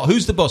 it. Yeah. What?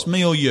 Who's the boss,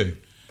 me or you?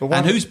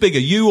 And who's bigger,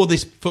 you or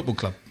this football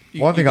club?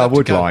 One thing I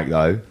would like,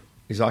 though,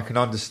 is I can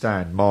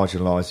understand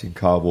marginalising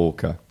Kyle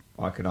Walker.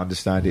 I can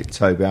understand it,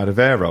 Toby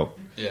Alderweireld.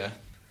 Yeah.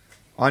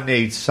 I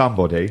need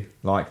somebody,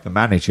 like the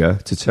manager,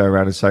 to turn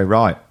around and say,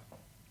 right,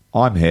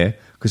 I'm here.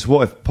 Because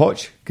what if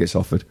Poch gets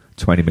offered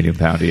 £20 million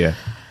a year?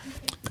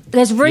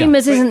 There's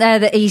rumours, isn't there,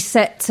 that he's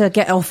set to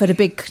get offered a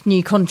big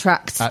new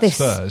contract. At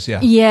Spurs, yeah.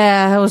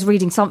 Yeah, I was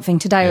reading something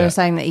today where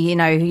saying that,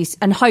 he's...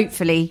 And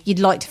hopefully, you'd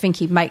like to think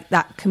he'd make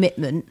that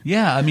commitment.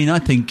 Yeah, I mean, I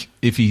think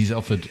if he's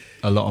offered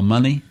a lot of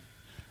money,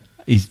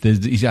 he's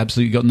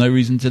absolutely got no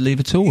reason to leave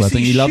at all. I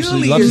think he loves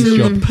his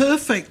job. The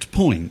perfect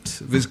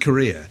point of his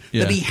career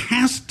that he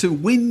has to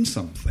win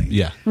something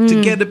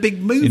to get a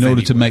big move in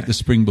order to make the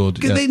springboard.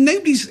 Because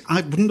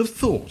I wouldn't have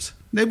thought.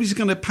 Nobody's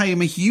going to pay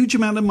him a huge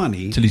amount of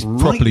money until he's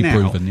properly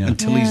proven.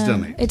 Until he's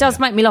done it. It does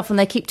make me laugh when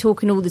they keep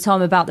talking all the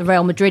time about the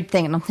Real Madrid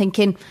thing, and I'm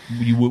thinking,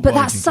 but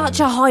that's such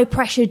a high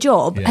pressure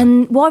job,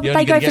 and why would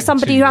they go for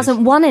somebody who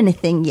hasn't won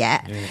anything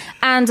yet? Yeah.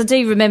 And I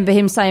do remember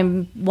him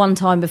saying one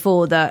time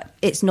before that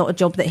it's not a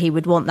job that he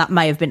would want. That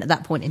may have been at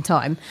that point in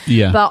time.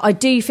 Yeah. But I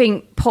do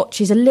think Poch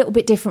is a little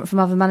bit different from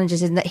other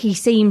managers in that he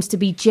seems to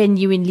be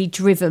genuinely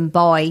driven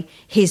by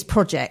his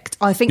project.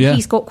 I think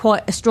he's got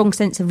quite a strong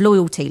sense of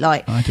loyalty.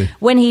 Like I do.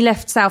 When he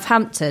left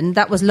Southampton,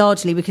 that was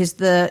largely because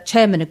the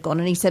chairman had gone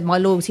and he said my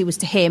loyalty was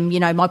to him,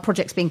 my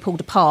project's being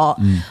pulled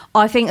apart.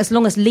 I think as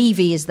long as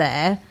Levy is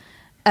there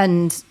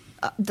and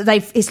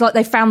it's like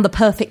they found the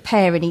perfect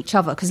pair in each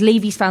other, because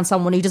Levy's found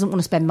someone who doesn't want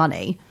to spend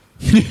money.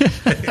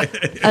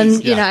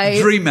 And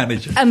dream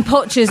manager, and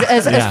Poch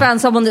has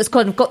found someone that's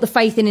kind of got the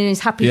faith in and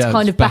is happy to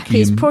kind of back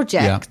his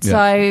project. So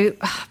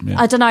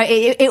I don't know,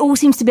 it all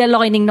seems to be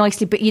aligning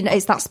nicely, but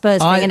it's that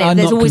Spurs thing, isn't it?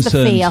 There's always the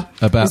fear.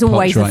 There's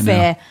always the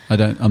fear.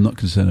 I'm not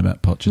concerned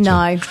about Poch at all.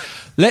 No.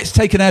 Let's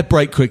take an ad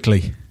break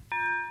quickly.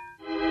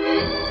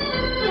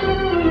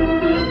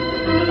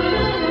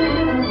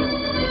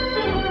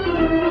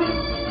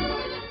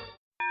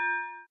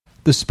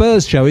 The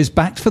Spurs Show is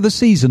backed for the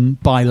season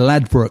by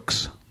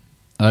Ladbrokes.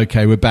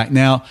 Okay, we're back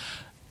now.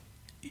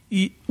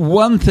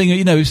 One thing,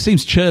 it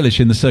seems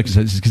churlish in the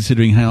circumstances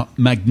considering how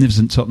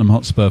magnificent Tottenham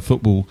Hotspur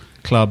Football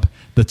Club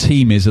the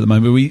team is at the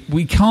moment.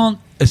 We can't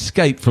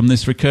escape from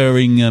this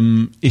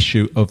recurring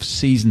issue of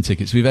season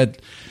tickets. We've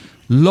had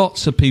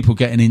lots of people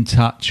getting in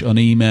touch on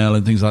email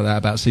and things like that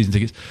about season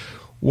tickets.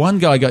 One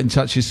guy got in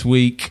touch this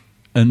week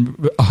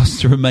and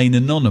asked to remain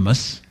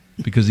anonymous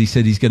because he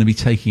said he's going to be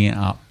taking it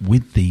up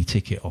with the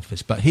ticket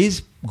office. But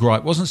his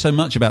gripe wasn't so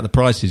much about the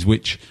prices,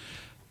 which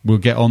we'll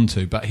get on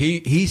to, but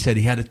he said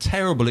he had a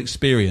terrible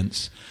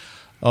experience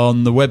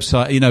on the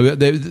website.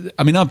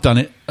 I've done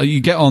it.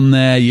 You get on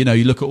there, you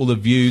look at all the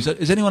views.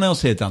 Has anyone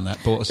else here done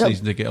that? Bought a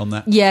season ticket on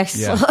that? Yes.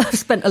 Yeah. I've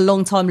spent a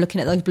long time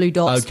looking at those blue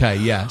dots. Okay,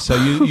 yeah. So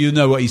you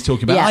know what he's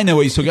talking about. Yeah. I know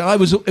what he's talking about.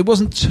 It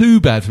wasn't too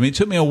bad for me. It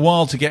took me a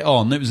while to get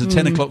on. It was a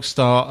 10 o'clock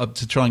start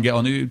to try and get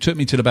on. It took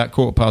me till about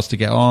 15:15 to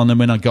get on. And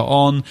when I got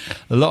on,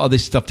 a lot of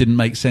this stuff didn't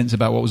make sense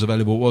about what was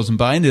available, what wasn't.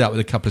 But I ended up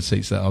with a couple of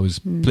seats that I was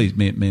pleased.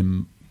 Me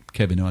and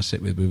Kevin, who I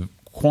sit with, we were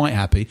quite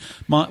happy.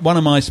 One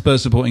of my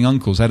Spurs supporting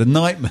uncles had a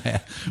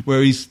nightmare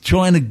where he's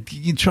trying to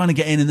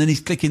get in, and then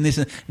he's clicking this,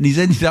 and he's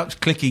ended up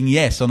clicking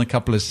yes on a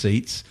couple of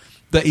seats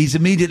that he's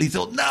immediately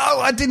thought, no,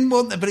 I didn't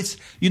want that. But it's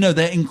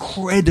they're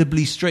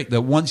incredibly strict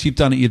that once you've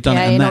done it, you've done it,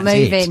 and you're that's not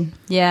moving.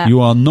 it. Yeah, you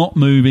are not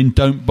moving.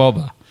 Don't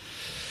bother.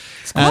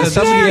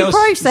 Somebody else.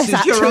 Process, this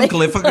is your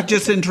uncle. If I could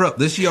just interrupt,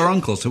 this is your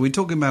uncle. So we're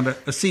talking about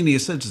a senior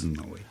citizen,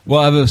 are we?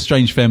 Well, I have a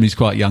strange family. He's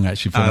quite young,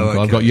 actually. Okay.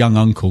 I've got young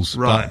uncles,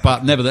 right?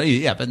 But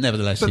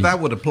nevertheless, but that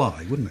would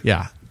apply, wouldn't it?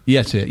 Yeah.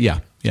 Yes. Yeah.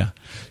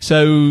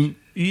 So.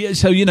 Yeah,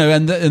 so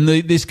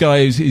this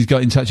guy who's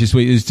got in touch this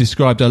week has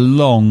described a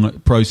long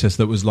process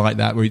that was like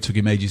that, where it took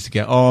him ages to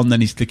get on. Then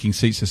he's clicking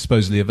seats that are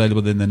supposedly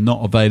available, then they're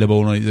not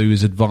available. And he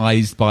was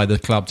advised by the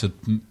club to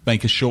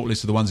make a short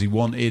list of the ones he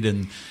wanted,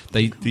 and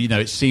they,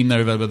 it seemed they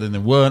were available, then they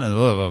weren't. And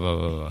blah, blah,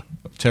 blah, blah.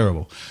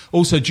 Terrible.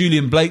 Also,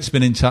 Julian Blake's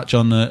been in touch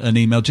on an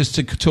email just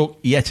to talk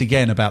yet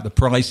again about the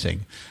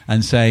pricing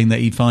and saying that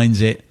he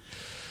finds it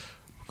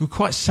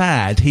quite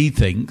sad. He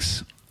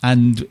thinks.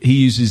 And he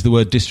uses the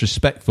word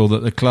disrespectful,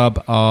 that the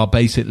club are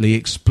basically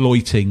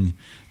exploiting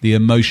the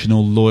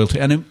emotional loyalty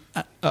and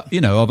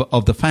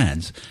of the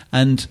fans.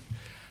 And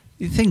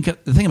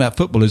the thing about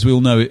football, as we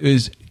all know, it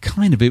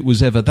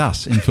was ever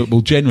thus in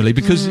football generally,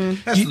 because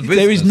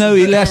there is no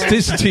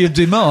elasticity of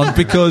demand,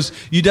 because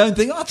you don't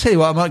think, I'll tell you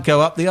what, I might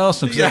go up the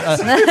Arsenal.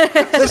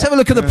 Let's have a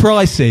look at the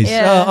prices.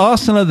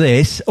 Arsenal are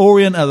this,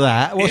 Orient are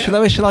that.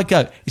 Where shall I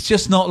go? It's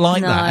just not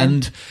like that.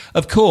 And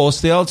of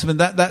course, the ultimate,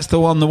 that's the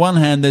one. On the one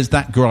hand, there's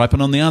that gripe,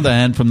 and on the other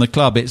hand, from the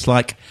club, it's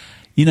like,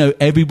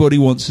 everybody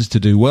wants us to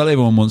do well.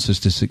 Everyone wants us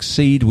to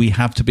succeed. We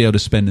have to be able to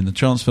spend in the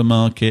transfer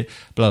market,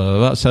 blah, blah,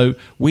 blah. So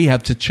we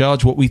have to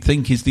charge what we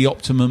think is the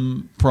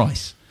optimum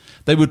price.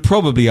 They would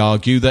probably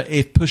argue that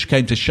if push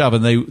came to shove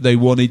and they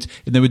wanted,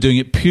 and they were doing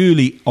it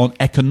purely on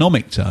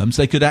economic terms,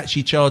 they could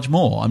actually charge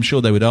more. I'm sure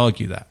they would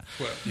argue that.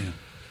 Well, yeah.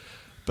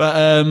 But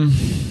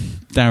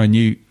Darren,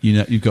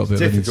 you've got a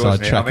bit of an inside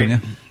track, haven't you?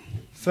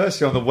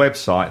 Firstly, on the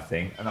website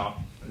thing, and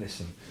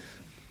listen,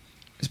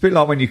 it's a bit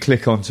like when you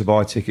click on to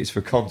buy tickets for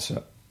a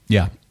concert.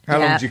 Yeah. How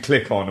long do you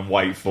click on and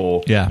wait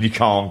for? Yeah. And you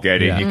can't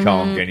get in, you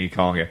can't get in, you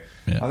can't get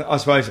in. Yeah. I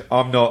suppose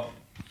I'm not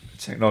a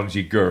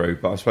technology guru,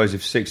 but I suppose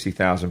if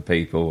 60,000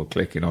 people are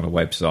clicking on a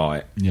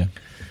website. Yeah.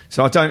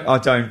 So I don't.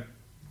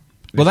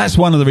 Well, that's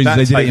one of the reasons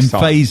they did it in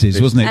phases,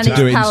 wasn't it? And to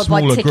do it in Ticketmaster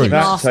smaller groups.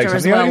 as well,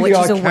 the only which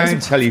thing is I always can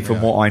tell you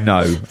from what I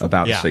know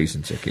about the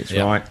season tickets,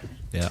 right?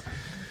 Yeah.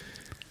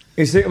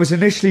 Is that it was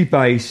initially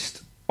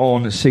based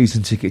on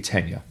season ticket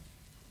tenure.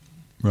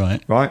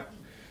 Right. Right?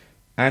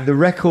 And the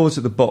records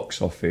at the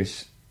box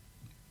office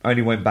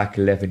only went back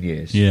 11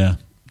 years. Yeah.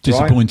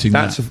 Disappointing.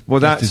 Right?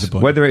 That's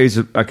disappointing. Whether it is...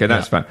 Okay,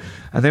 that's fine.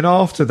 And then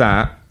after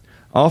that,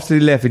 after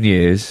 11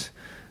 years,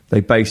 they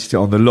based it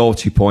on the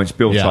loyalty points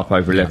built up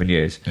over 11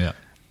 years. Yeah.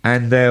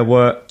 And there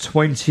were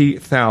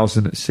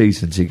 20,000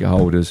 season ticket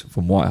holders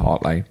from White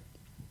Hart Lane.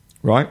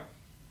 Right?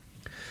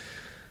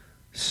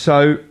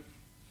 So...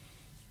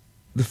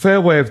 the fair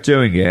way of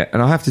doing it,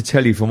 and I have to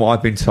tell you from what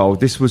I've been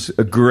told, this was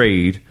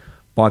agreed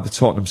by the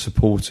Tottenham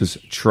Supporters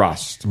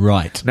Trust.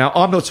 Right. Now,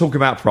 I'm not talking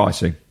about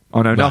pricing.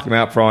 I know nothing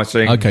about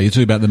pricing. Okay, you're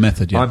talking about the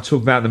method, I'm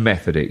talking about the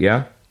method,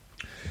 I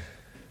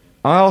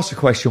asked the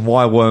question,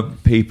 why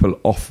weren't people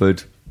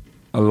offered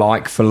a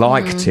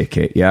like-for-like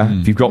ticket,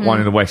 If you've got one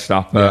in the West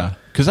Upper.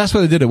 Because that's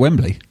what they did at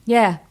Wembley.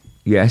 Yeah.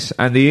 Yes,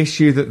 and the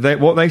issue that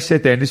what they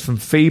said then is from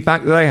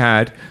feedback that they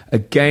had,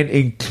 again,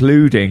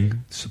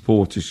 including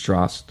Supporters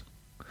Trust,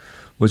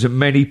 was that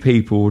many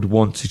people would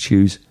want to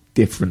choose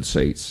different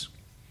seats.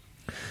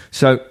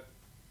 So,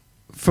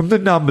 from the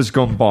numbers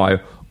gone by,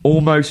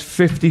 almost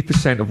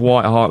 50% of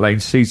White Hart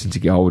Lane season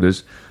ticket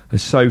holders have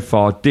so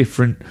far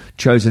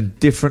chosen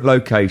different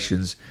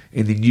locations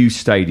in the new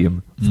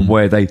stadium from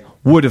where they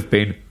would have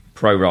been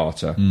pro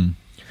rata.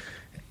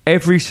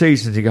 Every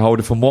season ticket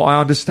holder, from what I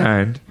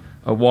understand,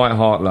 at White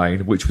Hart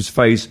Lane, which was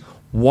phase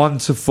 1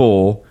 to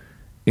 4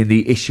 in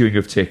the issuing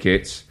of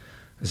tickets,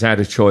 has had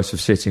a choice of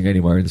sitting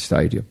anywhere in the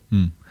stadium.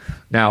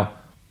 Now,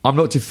 I'm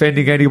not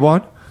defending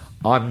anyone.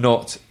 I'm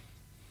not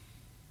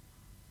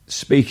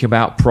speaking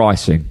about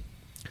pricing.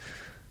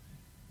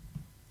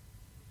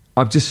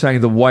 I'm just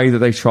saying the way that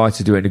they try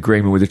to do it in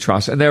agreement with the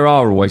trust, and there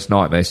are always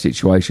nightmare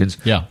situations.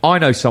 Yeah. I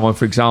know someone,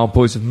 for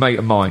example, is a mate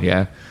of mine,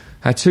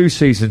 had 2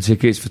 season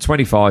tickets for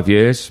 25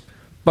 years,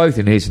 both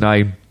in his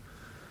name.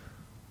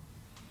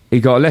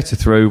 He got a letter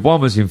through. One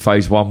was in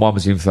phase 1, one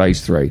was in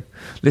phase 3.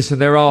 Listen,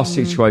 there are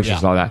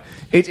situations like that.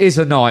 It is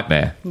a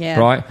nightmare,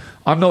 right?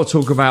 I'm not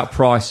talking about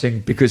pricing,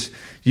 because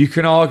you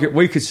can argue.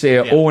 We could see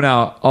it all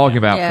now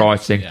arguing about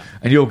pricing,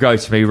 and you'll go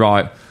to me,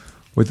 right?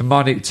 With the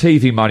money,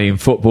 TV money in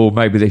football,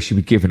 maybe they should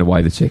be giving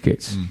away the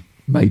tickets,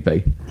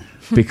 maybe,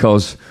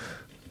 because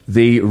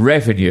the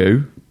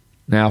revenue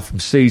now from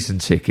season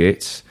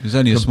tickets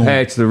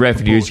compared to the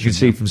revenues you can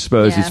see from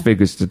Spurs'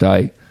 figures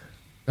today.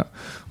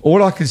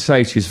 All I can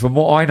say to you is, from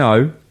what I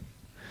know,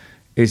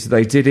 is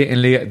they did it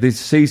in the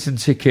season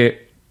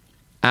ticket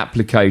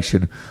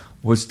application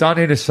was done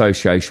in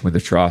association with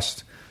the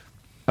trust,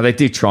 and they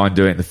did try and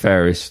do it in the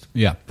fairest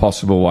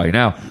possible way.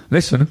 Now,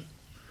 listen,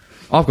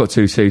 I've got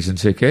 2 season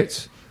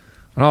tickets,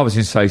 and I was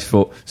in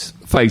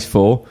phase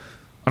 4,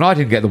 and I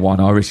didn't get the one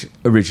I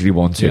originally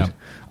wanted.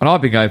 And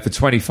I've been going for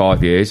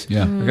 25 years.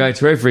 I'm going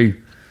to every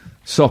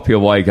soppy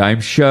away game,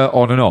 shirt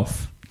on and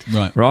off.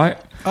 Right?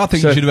 I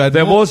think you should have had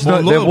there was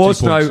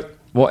no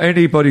what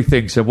anybody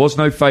thinks, there was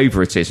no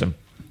favouritism,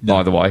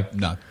 by the way.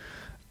 No.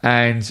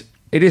 And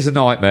it is a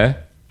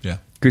nightmare. Yeah.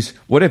 Because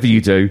whatever you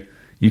do,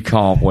 you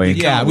can't win.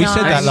 Yeah, we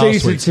said that last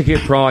week. Season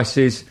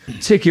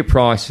ticket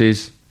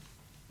prices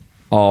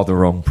are the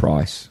wrong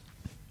price.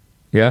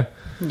 Yeah?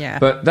 Yeah.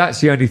 But that's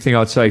the only thing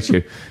I'd say to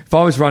you. If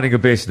I was running a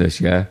business,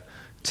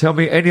 tell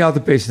me any other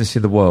business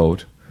in the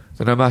world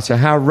that no matter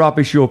how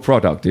rubbish your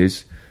product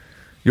is,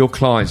 your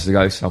clients to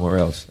go somewhere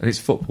else. And it's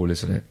football,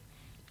 isn't it?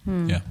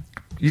 Yeah.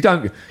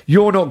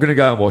 You're not going to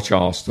go and watch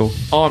Arsenal.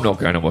 I'm not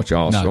going to watch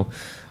Arsenal. No.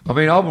 I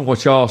mean, I wouldn't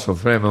watch Arsenal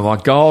for them in my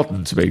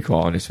garden, to be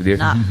quite honest with you.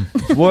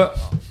 No.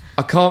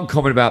 I can't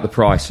comment about the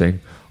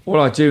pricing. All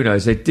I do know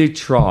is they did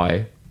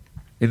try,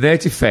 in their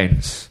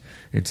defence,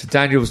 into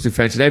Daniel's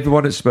defence and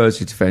everyone at Spurs'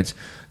 defence,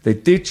 they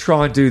did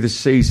try and do the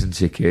season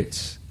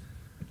tickets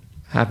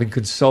having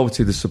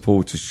consulted the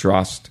Supporters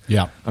Trust.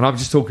 Yeah. And I'm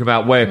just talking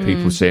about where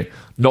people sit,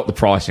 not the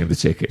pricing of the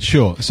ticket.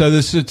 Sure. So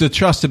the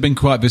Trust have been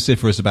quite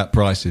vociferous about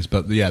prices,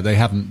 but they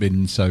haven't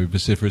been so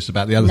vociferous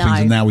about the other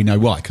things, and now we know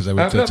why, because they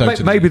were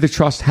totally... Maybe the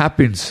Trust have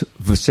been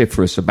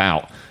vociferous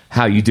about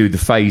how you do the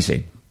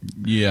phasing.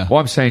 Yeah.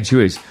 What I'm saying to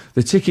you is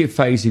the ticket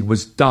phasing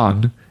was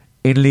done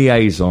in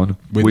liaison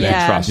with the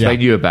Trust. They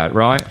knew about it,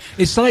 right?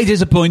 It's slightly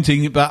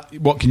disappointing, but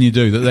what can you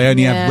do? That they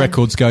only have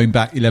records going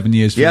back 11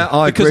 years.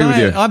 I agree with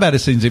you. I've had a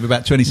season ticket for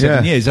about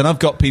 27 years, and I've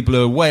got people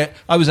who are aware.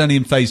 I was only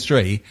in phase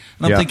 3,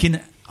 and I'm thinking,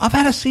 I've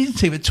had a season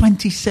ticket for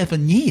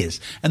 27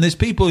 years, and there's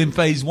people in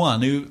phase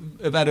 1 who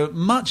have had a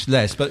much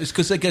less, but it's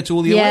because they go to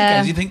all the away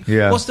games. You think,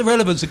 what's the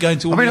relevance of going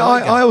to all the away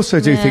games? I also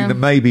do think that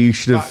maybe you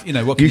should have,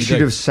 you should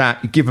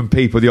have given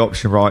people the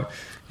option, right?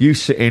 You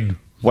sit in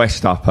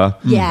West Upper,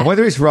 and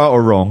whether it's right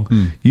or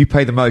wrong, you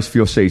pay the most for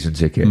your season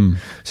ticket.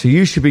 So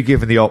you should be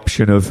given the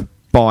option of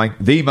buying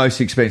the most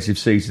expensive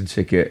season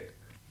ticket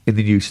in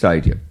the new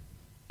stadium.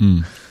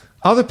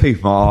 Other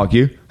people might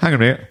argue, hang on a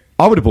minute,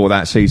 I would have bought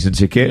that season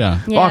ticket,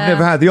 but I've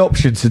never had the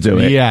option to do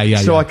it.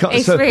 So I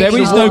can't. So there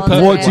is no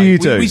perfect what do you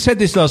do? We said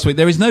this last week.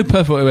 There is no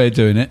perfect way of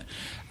doing it.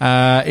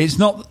 It's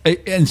not,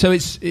 and so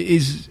it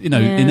is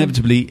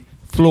inevitably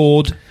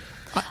flawed.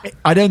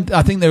 I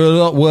think there are a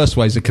lot worse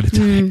ways it could have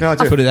done it. No,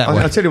 Put it that way.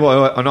 I'll tell you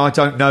what, and I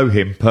don't know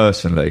him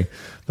personally,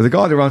 but the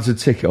guy that runs the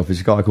ticket office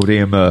is a guy called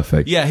Ian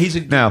Murphy. Yeah, he's a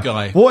good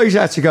guy. What he's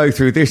had to go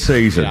through this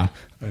season,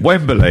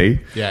 Wembley,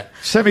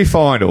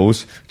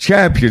 semi-finals,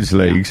 Champions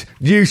Leagues,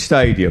 new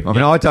stadium. I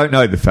mean, I don't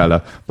know the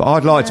fella, but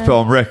I'd like to put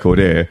on record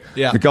here,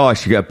 the guy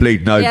should get a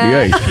bleeding OBE.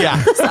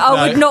 So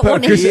I would not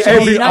want him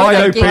to I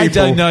know people I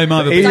don't know him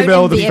either.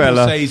 email the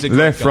fella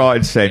left, right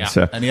and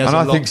centre. And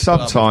I think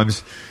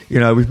sometimes...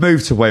 we've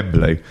moved to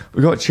Wembley.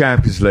 We've got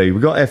Champions League.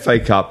 We've got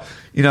FA Cup.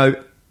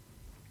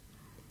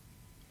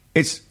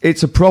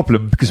 It's a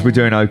problem because we're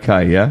doing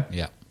okay,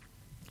 Yeah.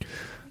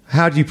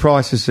 How do you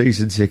price the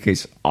season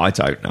tickets? I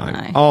don't know.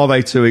 No. Are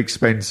they too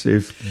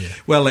expensive? Yeah.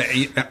 Well,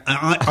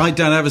 I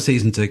don't have a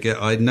season ticket.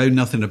 I know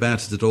nothing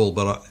about it at all,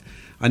 but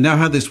I know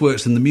how this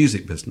works in the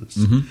music business.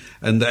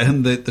 And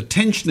the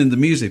tension in the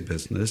music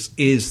business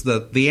is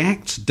that the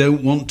acts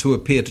don't want to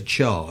appear to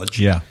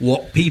charge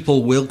what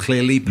people will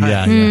clearly pay.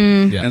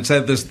 And so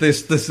there's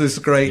this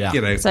great,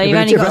 So you've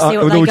only got to see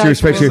what they go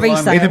for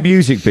resale. In the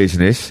music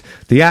business,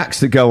 the acts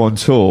that go on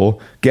tour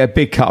get a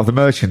big cut of the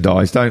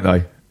merchandise, don't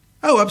they?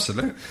 Oh,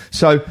 absolutely.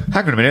 So,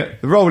 hang on a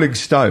minute. The Rolling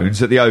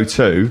Stones at the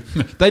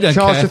O2 they don't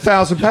charged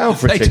 £1,000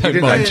 for a ticket. They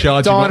don't mind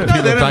charging what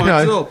people they don't mind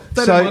at all.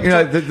 But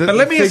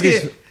let me ask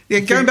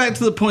you, going back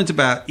to the point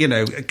about,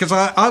 because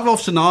I've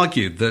often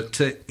argued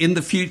that in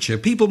the future,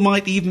 people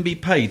might even be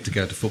paid to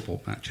go to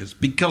football matches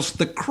because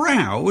the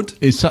crowd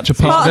is such a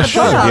part of the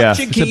show. Such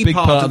a key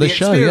part of the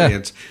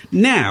experience.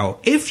 Now,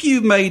 if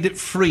you made it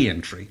free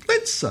entry,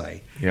 let's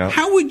say,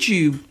 how would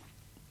you...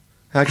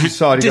 How do you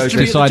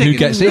decide who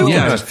gets in?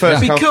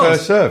 First come,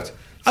 first served.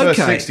 First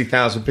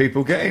 60,000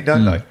 people get in,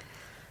 don't they?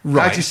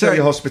 Right. How do you sell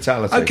your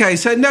hospitality? Okay,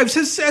 so it's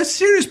a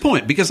serious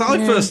point because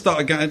I first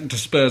started going to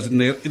Spurs in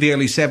the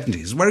early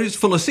 70s where it was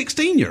full of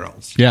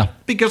 16-year-olds. Yeah.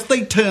 Because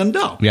they turned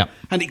up. Yeah.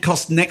 And it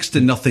cost next to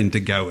nothing to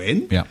go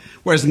in. Yeah.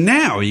 Whereas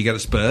now you go to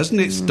Spurs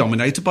and it's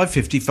dominated by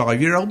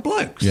 55-year-old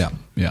blokes. Yeah,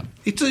 yeah.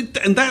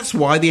 And that's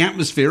why the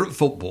atmosphere at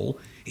football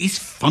is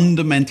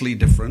fundamentally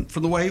different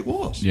from the way it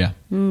was. Yeah.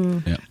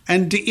 Yeah.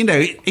 And,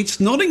 it's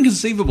not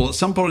inconceivable at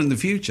some point in the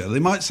future. They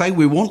might say,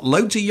 we want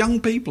loads of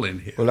young people in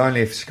here. Well, only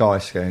if Sky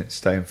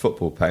stay in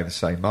football paying the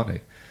same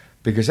money.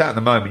 Because at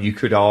the moment, you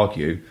could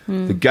argue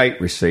the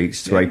gate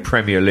receipts to a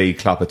Premier League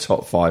club, a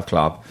top 5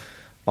 club,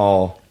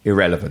 are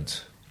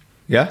irrelevant.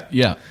 Yeah?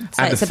 Yeah.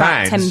 So and it's the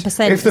about fans,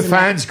 10%. if the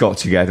fans got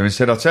together and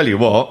said, I'll tell you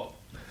what,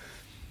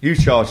 you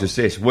charge us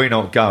this, we're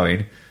not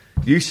going...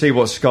 You see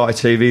what Sky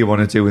TV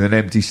want to do with an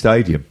empty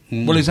stadium.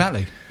 Well,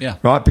 exactly. Yeah.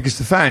 Right, because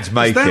the fans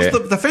make it.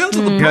 The fans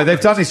are the problem. They've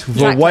done this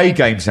for away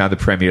games now, the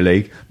Premier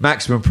League.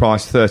 Maximum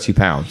price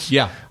 £30.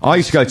 Yeah. I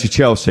used to go to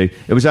Chelsea.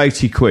 It was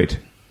 £80.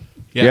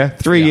 Yeah.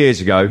 3 years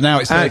ago.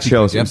 Now it's 30 at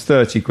Chelsea. It's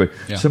 £30.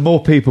 Yeah. So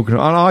more people can.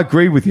 And I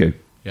agree with you.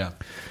 Yeah.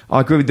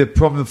 I agree with the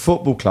problem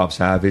football clubs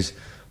have is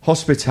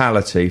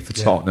hospitality for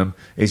Tottenham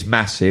is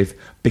massive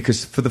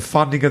because for the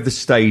funding of the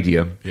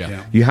stadium,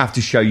 you have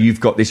to show you've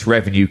got this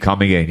revenue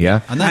coming in,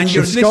 And that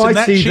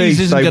Sky cheese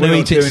isn't going to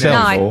eat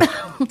itself.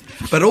 No.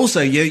 But also,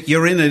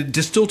 you're in a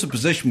distorted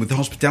position with the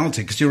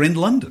hospitality because you're in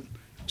London.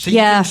 So you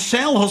can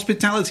sell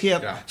hospitality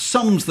at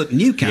sums that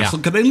Newcastle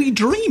could only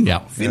dream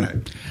of,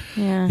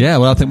 Yeah,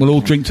 well, I think we'll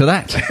all drink to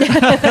that.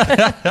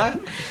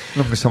 As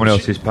long as someone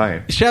else is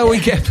paying.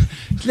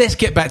 Let's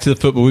get back to the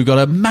football. We've got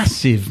a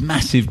massive,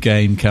 massive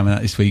game coming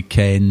out this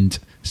weekend.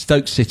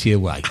 Stoke City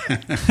away.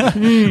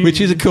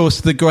 Which is, of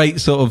course, the great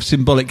sort of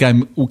symbolic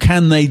game. Well,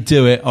 can they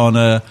do it on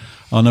a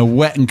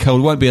wet and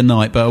cold, it won't be a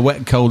night, but a wet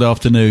and cold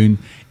afternoon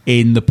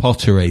in the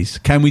Potteries?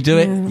 Can we do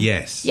it?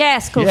 Yes.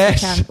 Yes, of course we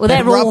can. Well,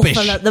 they're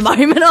awful at the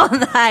moment,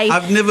 aren't they?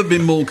 I've never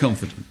been more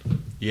confident.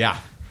 Yeah.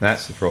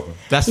 That's the problem.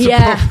 That's the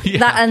problem.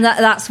 Yeah.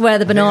 That's where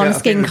the banana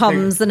skin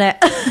comes, isn't it?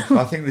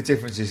 I think the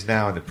difference is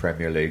now in the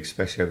Premier League,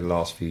 especially over the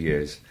last few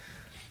years,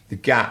 the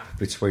gap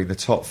between the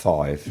top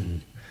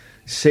 5,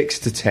 6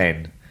 to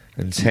 10,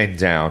 and 10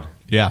 down.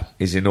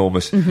 Is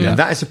enormous. And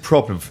that is a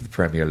problem for the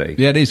Premier League.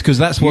 Yeah, it is, because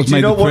that's what's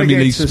made the Premier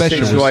League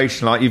special. A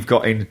situation like you've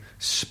got in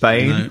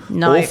Spain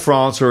or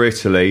France or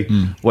Italy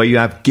where you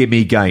have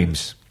gimme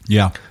games.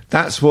 Yeah.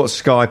 That's what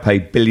Sky pay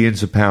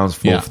billions of pounds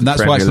for. Yeah, and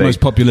that's why it's the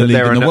most popular league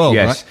in the world,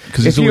 right?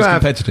 Because it's always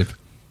competitive.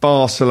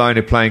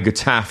 Barcelona playing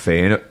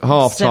Getafe and at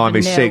half time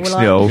is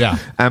 6-0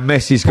 and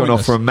Messi's gone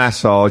off for a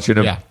massage and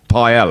a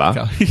paella.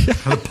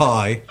 And a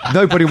pie.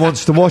 Nobody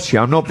wants to watch it.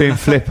 I'm not being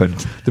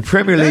flippant. The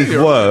Premier League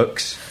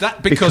works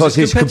because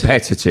it's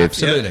competitive.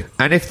 Absolutely.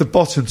 And if the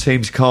bottom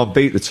teams can't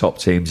beat the top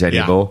teams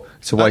anymore,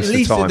 it's a waste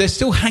of time. They're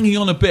still hanging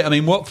on a bit. I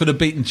mean, Watford have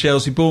beaten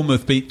Chelsea,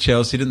 Bournemouth beat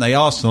Chelsea, didn't they?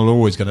 Arsenal are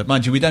always going to.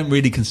 Mind you, we don't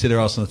really consider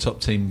Arsenal a top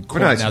team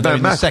quite now. They're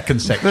in the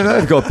second section.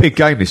 They've got a big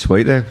game this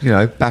week. They're,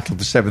 battle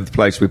for 7th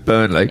place with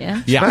Burnley.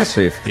 It's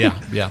massive.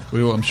 Yeah.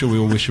 I'm sure we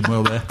all wish them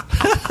well there.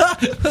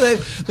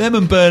 Them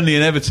and Burnley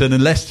and Everton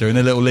and Leicester in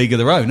a little league of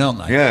their own,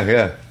 aren't they?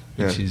 Yeah.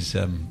 Which is,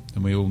 and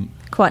we all...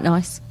 Quite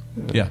nice.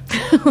 Yeah.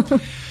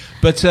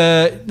 But,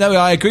 no,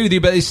 I agree with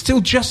you, but it's still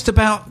just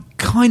about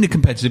kind of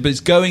competitive, but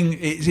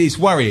it's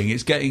worrying.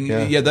 It's getting...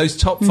 those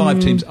top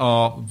 5 teams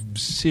are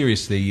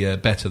seriously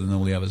better than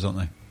all the others, aren't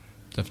they?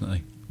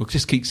 Definitely. We'll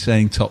just keep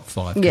saying top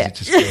 5. Well,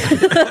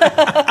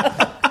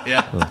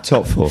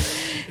 top 4.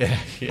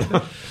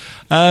 Yeah.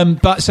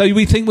 But so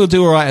we think we'll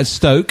do all right at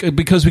Stoke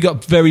because we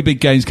got very big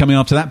games coming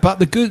after that. But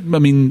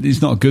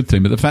it's not a good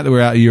thing, but the fact that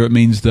we're out of Europe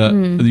means that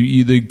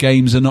the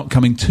games are not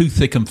coming too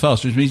thick and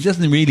fast, which means it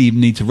doesn't really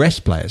even need to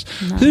rest players.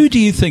 No. Who do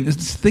you think,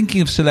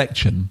 thinking of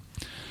selection,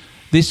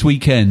 this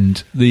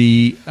weekend,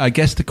 I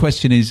guess the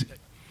question is,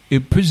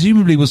 it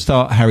presumably will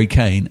start Harry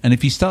Kane, and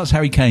if he starts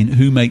Harry Kane,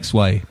 who makes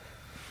way?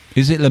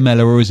 Is it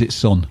Lamela or is it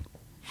Son?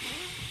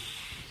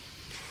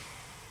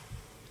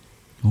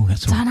 Oh,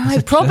 that's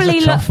probably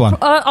a tough one.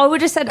 I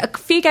would have said a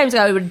few games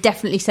ago. I would have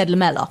definitely said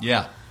Lamela.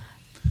 Yeah,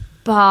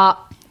 but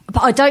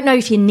I don't know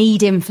if you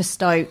need him for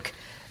Stoke.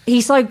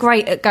 He's so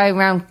great at going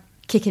around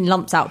kicking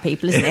lumps out of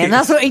people, isn't he? And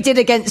that's what he did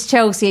against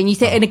Chelsea. And you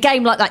think in a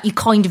game like that, you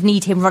kind of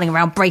need him running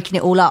around breaking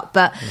it all up.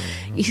 But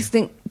you just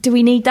think, do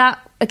we need that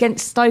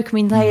against Stoke? I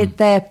mean,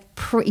 they're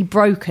pretty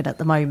broken at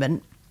the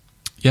moment.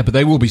 Yeah, but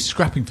they will be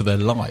scrapping for their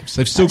lives.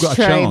 They've still got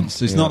a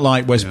chance. It's not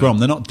like West Brom.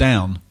 They're not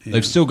down. Yeah.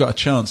 They've still got a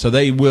chance. So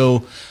they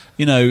will...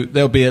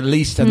 there'll be at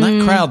least, and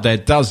that crowd there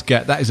does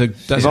get that's a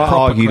proper argue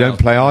crowd. You don't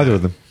play either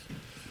of them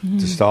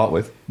to start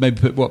with. Maybe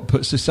put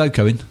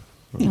Sissoko in.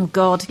 Oh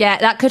God, yeah,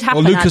 that could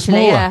happen. Or Lucas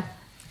Moura.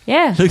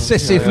 Yeah. Let's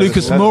see if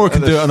Lucas Moura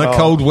can do it on a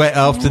cold, wet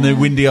afternoon,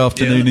 windy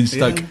afternoon in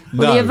Stoke. Yeah.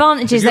 Well, the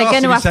advantage is they're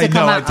going to have to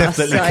come at us. I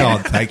definitely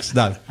can't. Thanks.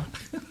 No.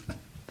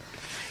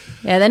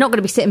 Yeah, they're not going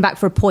to be sitting back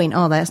for a point,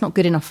 are they? It's not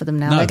good enough for them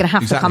now. They're going to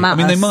have to come out. I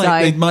mean,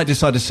 they might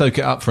decide to soak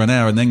it up for an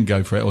hour and then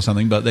go for it or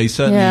something. But they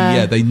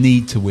certainly, they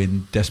need to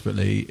win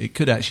desperately. It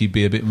could actually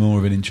be a bit more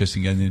of an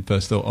interesting game than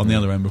first thought. On the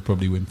other end, we'll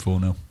probably win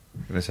 4-0.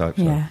 Let's hope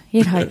so. Yeah,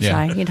 you'd hope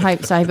so. You'd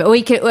hope so. But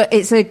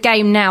it's a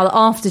game now that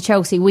after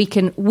Chelsea, we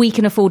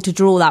can afford to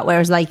draw that,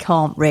 whereas they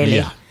can't really.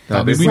 Yeah.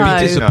 I mean, we'd be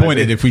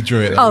disappointed if we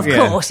drew it. Of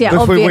course, yeah,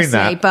 obviously.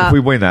 If we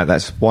win that,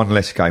 that's one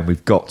less game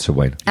we've got to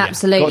win.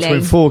 Absolutely. Got to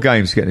win 4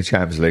 games to get in the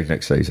Champions League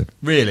next season.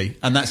 Really?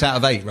 And that's out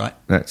of 8, right?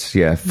 That's,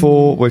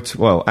 4.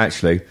 Well,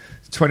 actually,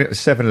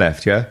 27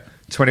 left,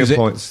 20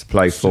 points to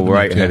play for.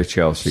 We're 8 ahead of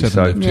Chelsea.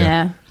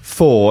 So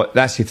 4,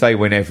 that's if they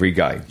win every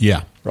game.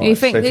 Yeah. Right. You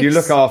think so if you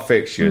look at our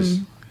fixtures...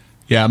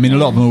 Yeah, I mean, a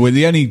lot of them are...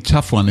 The only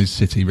tough one is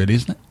City, really,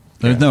 isn't it?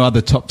 There's no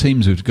other top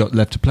teams who've got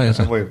left to play, is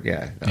there?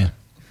 Yeah.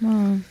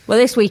 Well,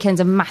 this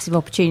weekend's a massive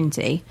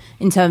opportunity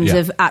in terms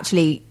of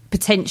actually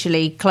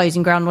potentially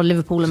closing ground on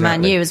Liverpool and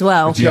Man U as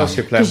well.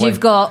 Because you've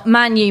got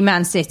Man U,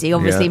 Man City,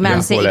 obviously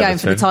Man City going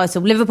for the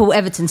title. Liverpool,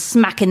 Everton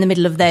smack in the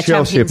middle of their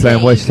Champions League. Chelsea are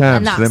playing West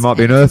Ham, so there might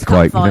be an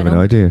earthquake. You never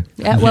know, do you?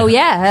 Yeah, well,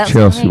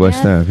 Chelsea,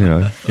 West Ham,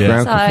 ground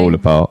can fall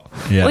apart.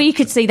 Yeah. Well, you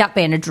could see that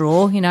being a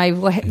draw.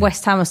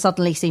 West Ham have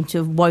suddenly seemed to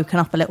have woken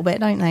up a little bit,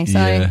 don't they?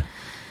 So...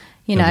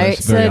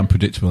 it's very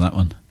unpredictable, that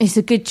one. It's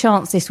a good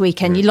chance this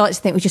weekend. You'd like to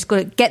think we've just got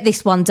to get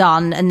this one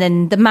done, and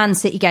then the Man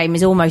City game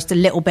is almost a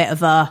little bit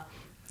of a,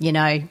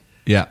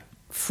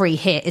 free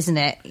hit, isn't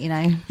it?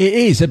 It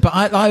is, but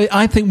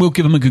I think we'll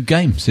give them a good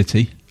game,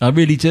 City. I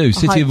really do.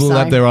 City will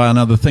have their eye on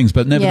other things,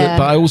 but but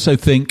I also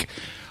think...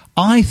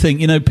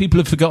 people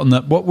have forgotten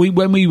that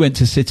when we went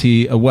to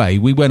City away,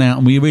 we went out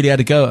and we really had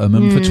a go at them.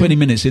 And for 20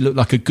 minutes, it looked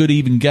like a good,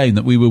 even game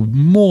that we were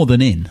more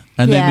than in.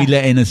 And then we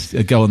let in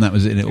a goal, and that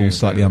was it. And it all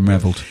slightly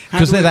unravelled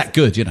because they're that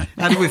good,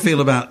 How do we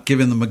feel about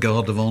giving them a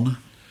guard of honour?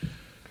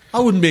 I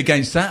wouldn't be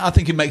against that. I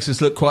think it makes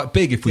us look quite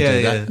big if we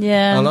do that.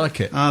 Yeah. I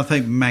like it. I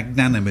think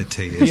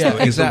magnanimity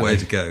is the way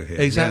to go here.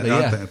 Exactly.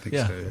 I think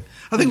so.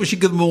 I think we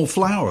should give them all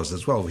flowers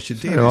as well. We should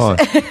do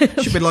this.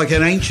 It should be like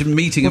an ancient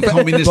meeting of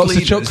communist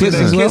leaders.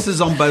 Kisses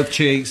on both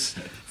cheeks,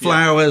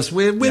 flowers.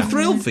 We're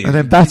thrilled for you. And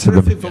then batter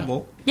them.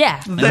 Football.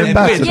 Yeah. Then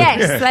win.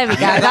 Yes, there we go.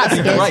 That's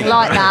good. Like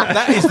that.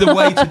 That is the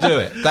way to do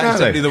it. That's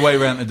exactly the way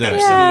around to do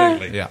it.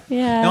 Absolutely. Yeah.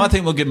 No, I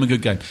think we'll give them a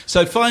good game.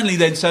 So finally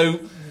then,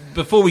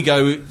 before we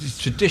go, it's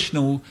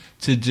traditional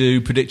to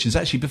do predictions.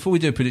 Actually, before we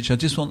do a prediction, I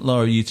just want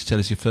Laura, you to tell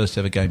us your first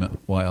ever game at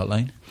White Hart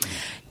Lane.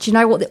 Do you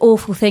know what the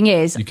awful thing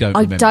is?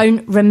 I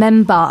don't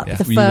remember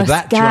the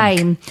first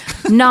game.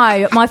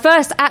 No, my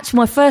first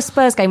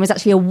Spurs game was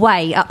actually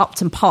away at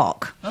Upton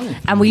Park,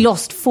 and we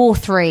lost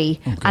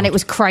 4-3, and it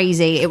was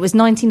crazy. It was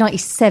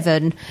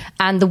 1997,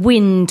 and the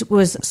wind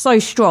was so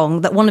strong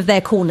that one of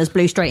their corners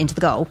blew straight into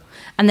the goal,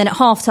 and then at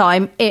half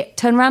time it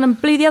turned around and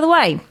blew the other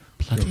way.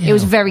 It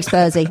was very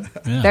Spursy,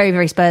 very,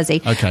 very Spursy.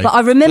 Okay. But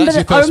I remember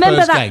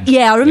that.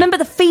 Yeah, I remember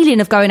the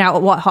feeling of going out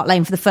at White Hart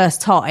Lane for the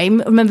first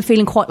time. I remember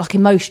feeling quite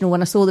emotional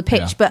when I saw the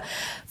pitch. But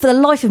for the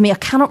life of me, I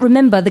cannot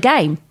remember the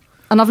game.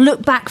 And I've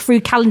looked back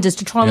through calendars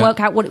to try and work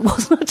out what it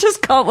was. I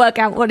just can't work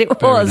out what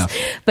it was. Enough.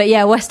 But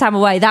yeah, West Ham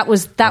away. That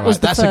was the That's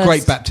first. a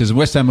great baptism.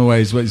 West Ham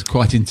away is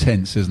quite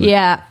intense, isn't it?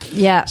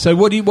 Yeah. So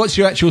what's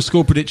your actual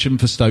score prediction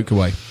for Stoke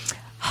away?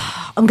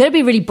 I'm going to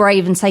be really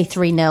brave and say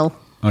 3-0.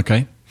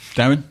 Okay,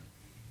 Darren.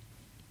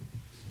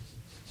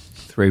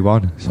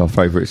 3-1. It's our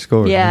favourite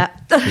score. Yeah.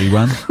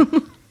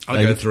 3-1.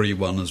 I'll go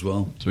 3-1 as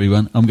well.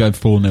 3-1. I'm going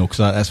 4-0 because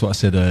that's what I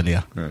said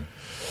earlier. Yeah.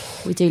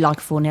 We do like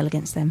 4-0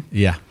 against them.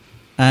 Yeah.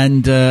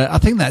 And I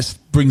think that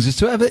brings us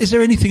to it. Is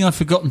there anything I've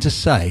forgotten to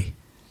say?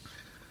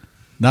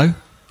 No?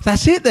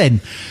 That's it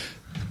then.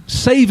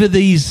 Savour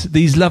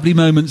these lovely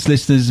moments,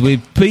 listeners.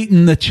 We've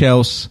beaten the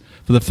Chelsea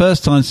for the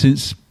first time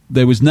since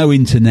there was no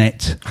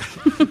internet.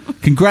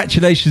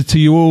 Congratulations to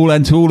you all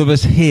and to all of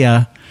us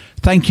here.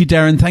 Thank you,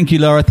 Darren. Thank you,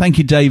 Laura. Thank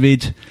you,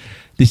 David.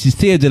 This is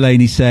Theo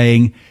Delaney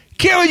saying,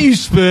 "Get on, you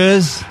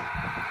Spurs!"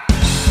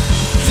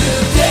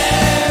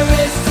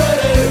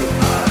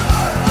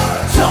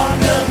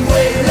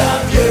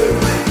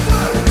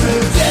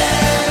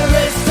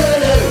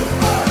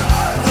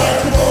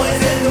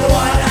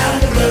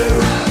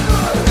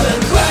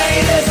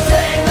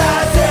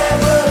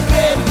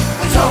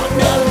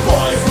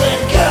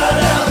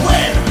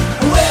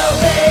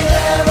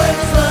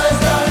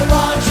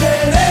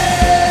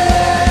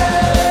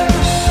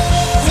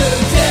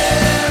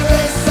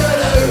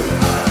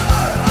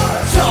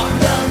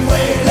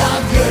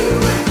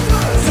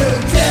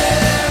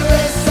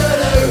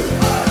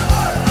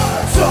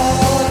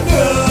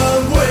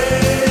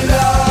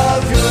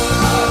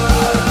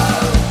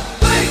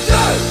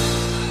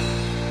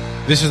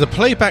 This is a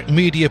Playback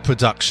Media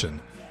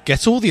production.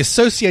 Get all the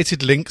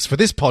associated links for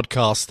this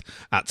podcast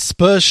at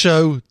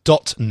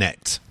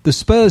spursshow.net. The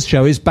Spurs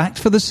Show is backed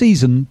for the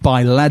season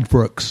by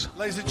Ladbrokes.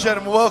 Ladies and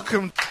gentlemen,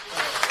 welcome.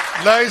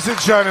 Ladies and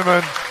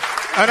gentlemen,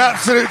 an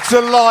absolute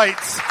delight.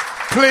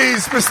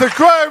 Please, Mr.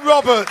 Graham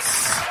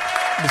Roberts.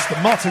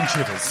 Mr. Martin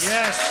Chivers.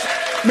 Yes.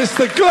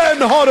 Mr.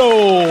 Glenn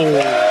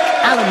Hoddle.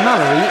 Alan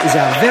Mullery is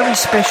our very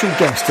special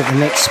guest at the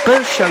next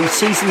Spurs Show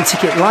season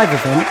ticket live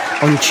event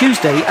on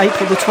Tuesday,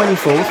 April the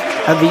 24th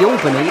at the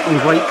Albany on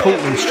Great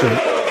Portland Street.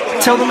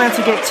 Tell them how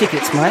to get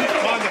tickets, mate.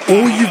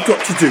 All you've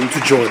got to do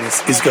to join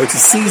us is go to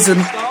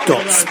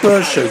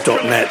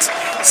season.spursshow.net,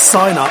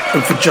 sign up,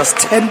 and for just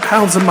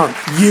 £10 a month,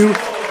 you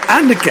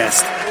and a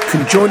guest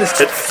can join us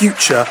at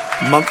future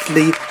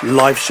monthly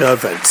live show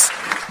events.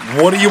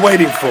 What are you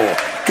waiting for?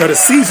 Go to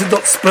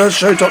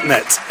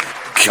season.spursshow.net.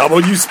 Come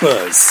on, you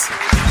Spurs.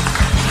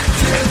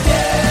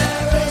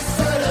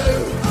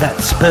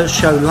 That's Spurs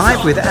Show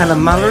Live with Alan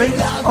Mullery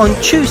on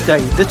Tuesday,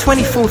 the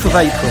 24th of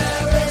April.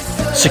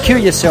 Secure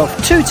yourself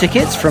 2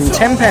 tickets from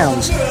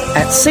 £10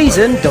 at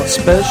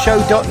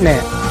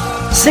season.spursshow.net.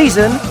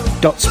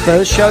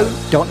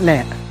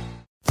 Season.spursshow.net.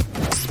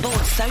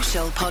 Sports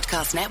Social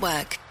Podcast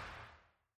Network.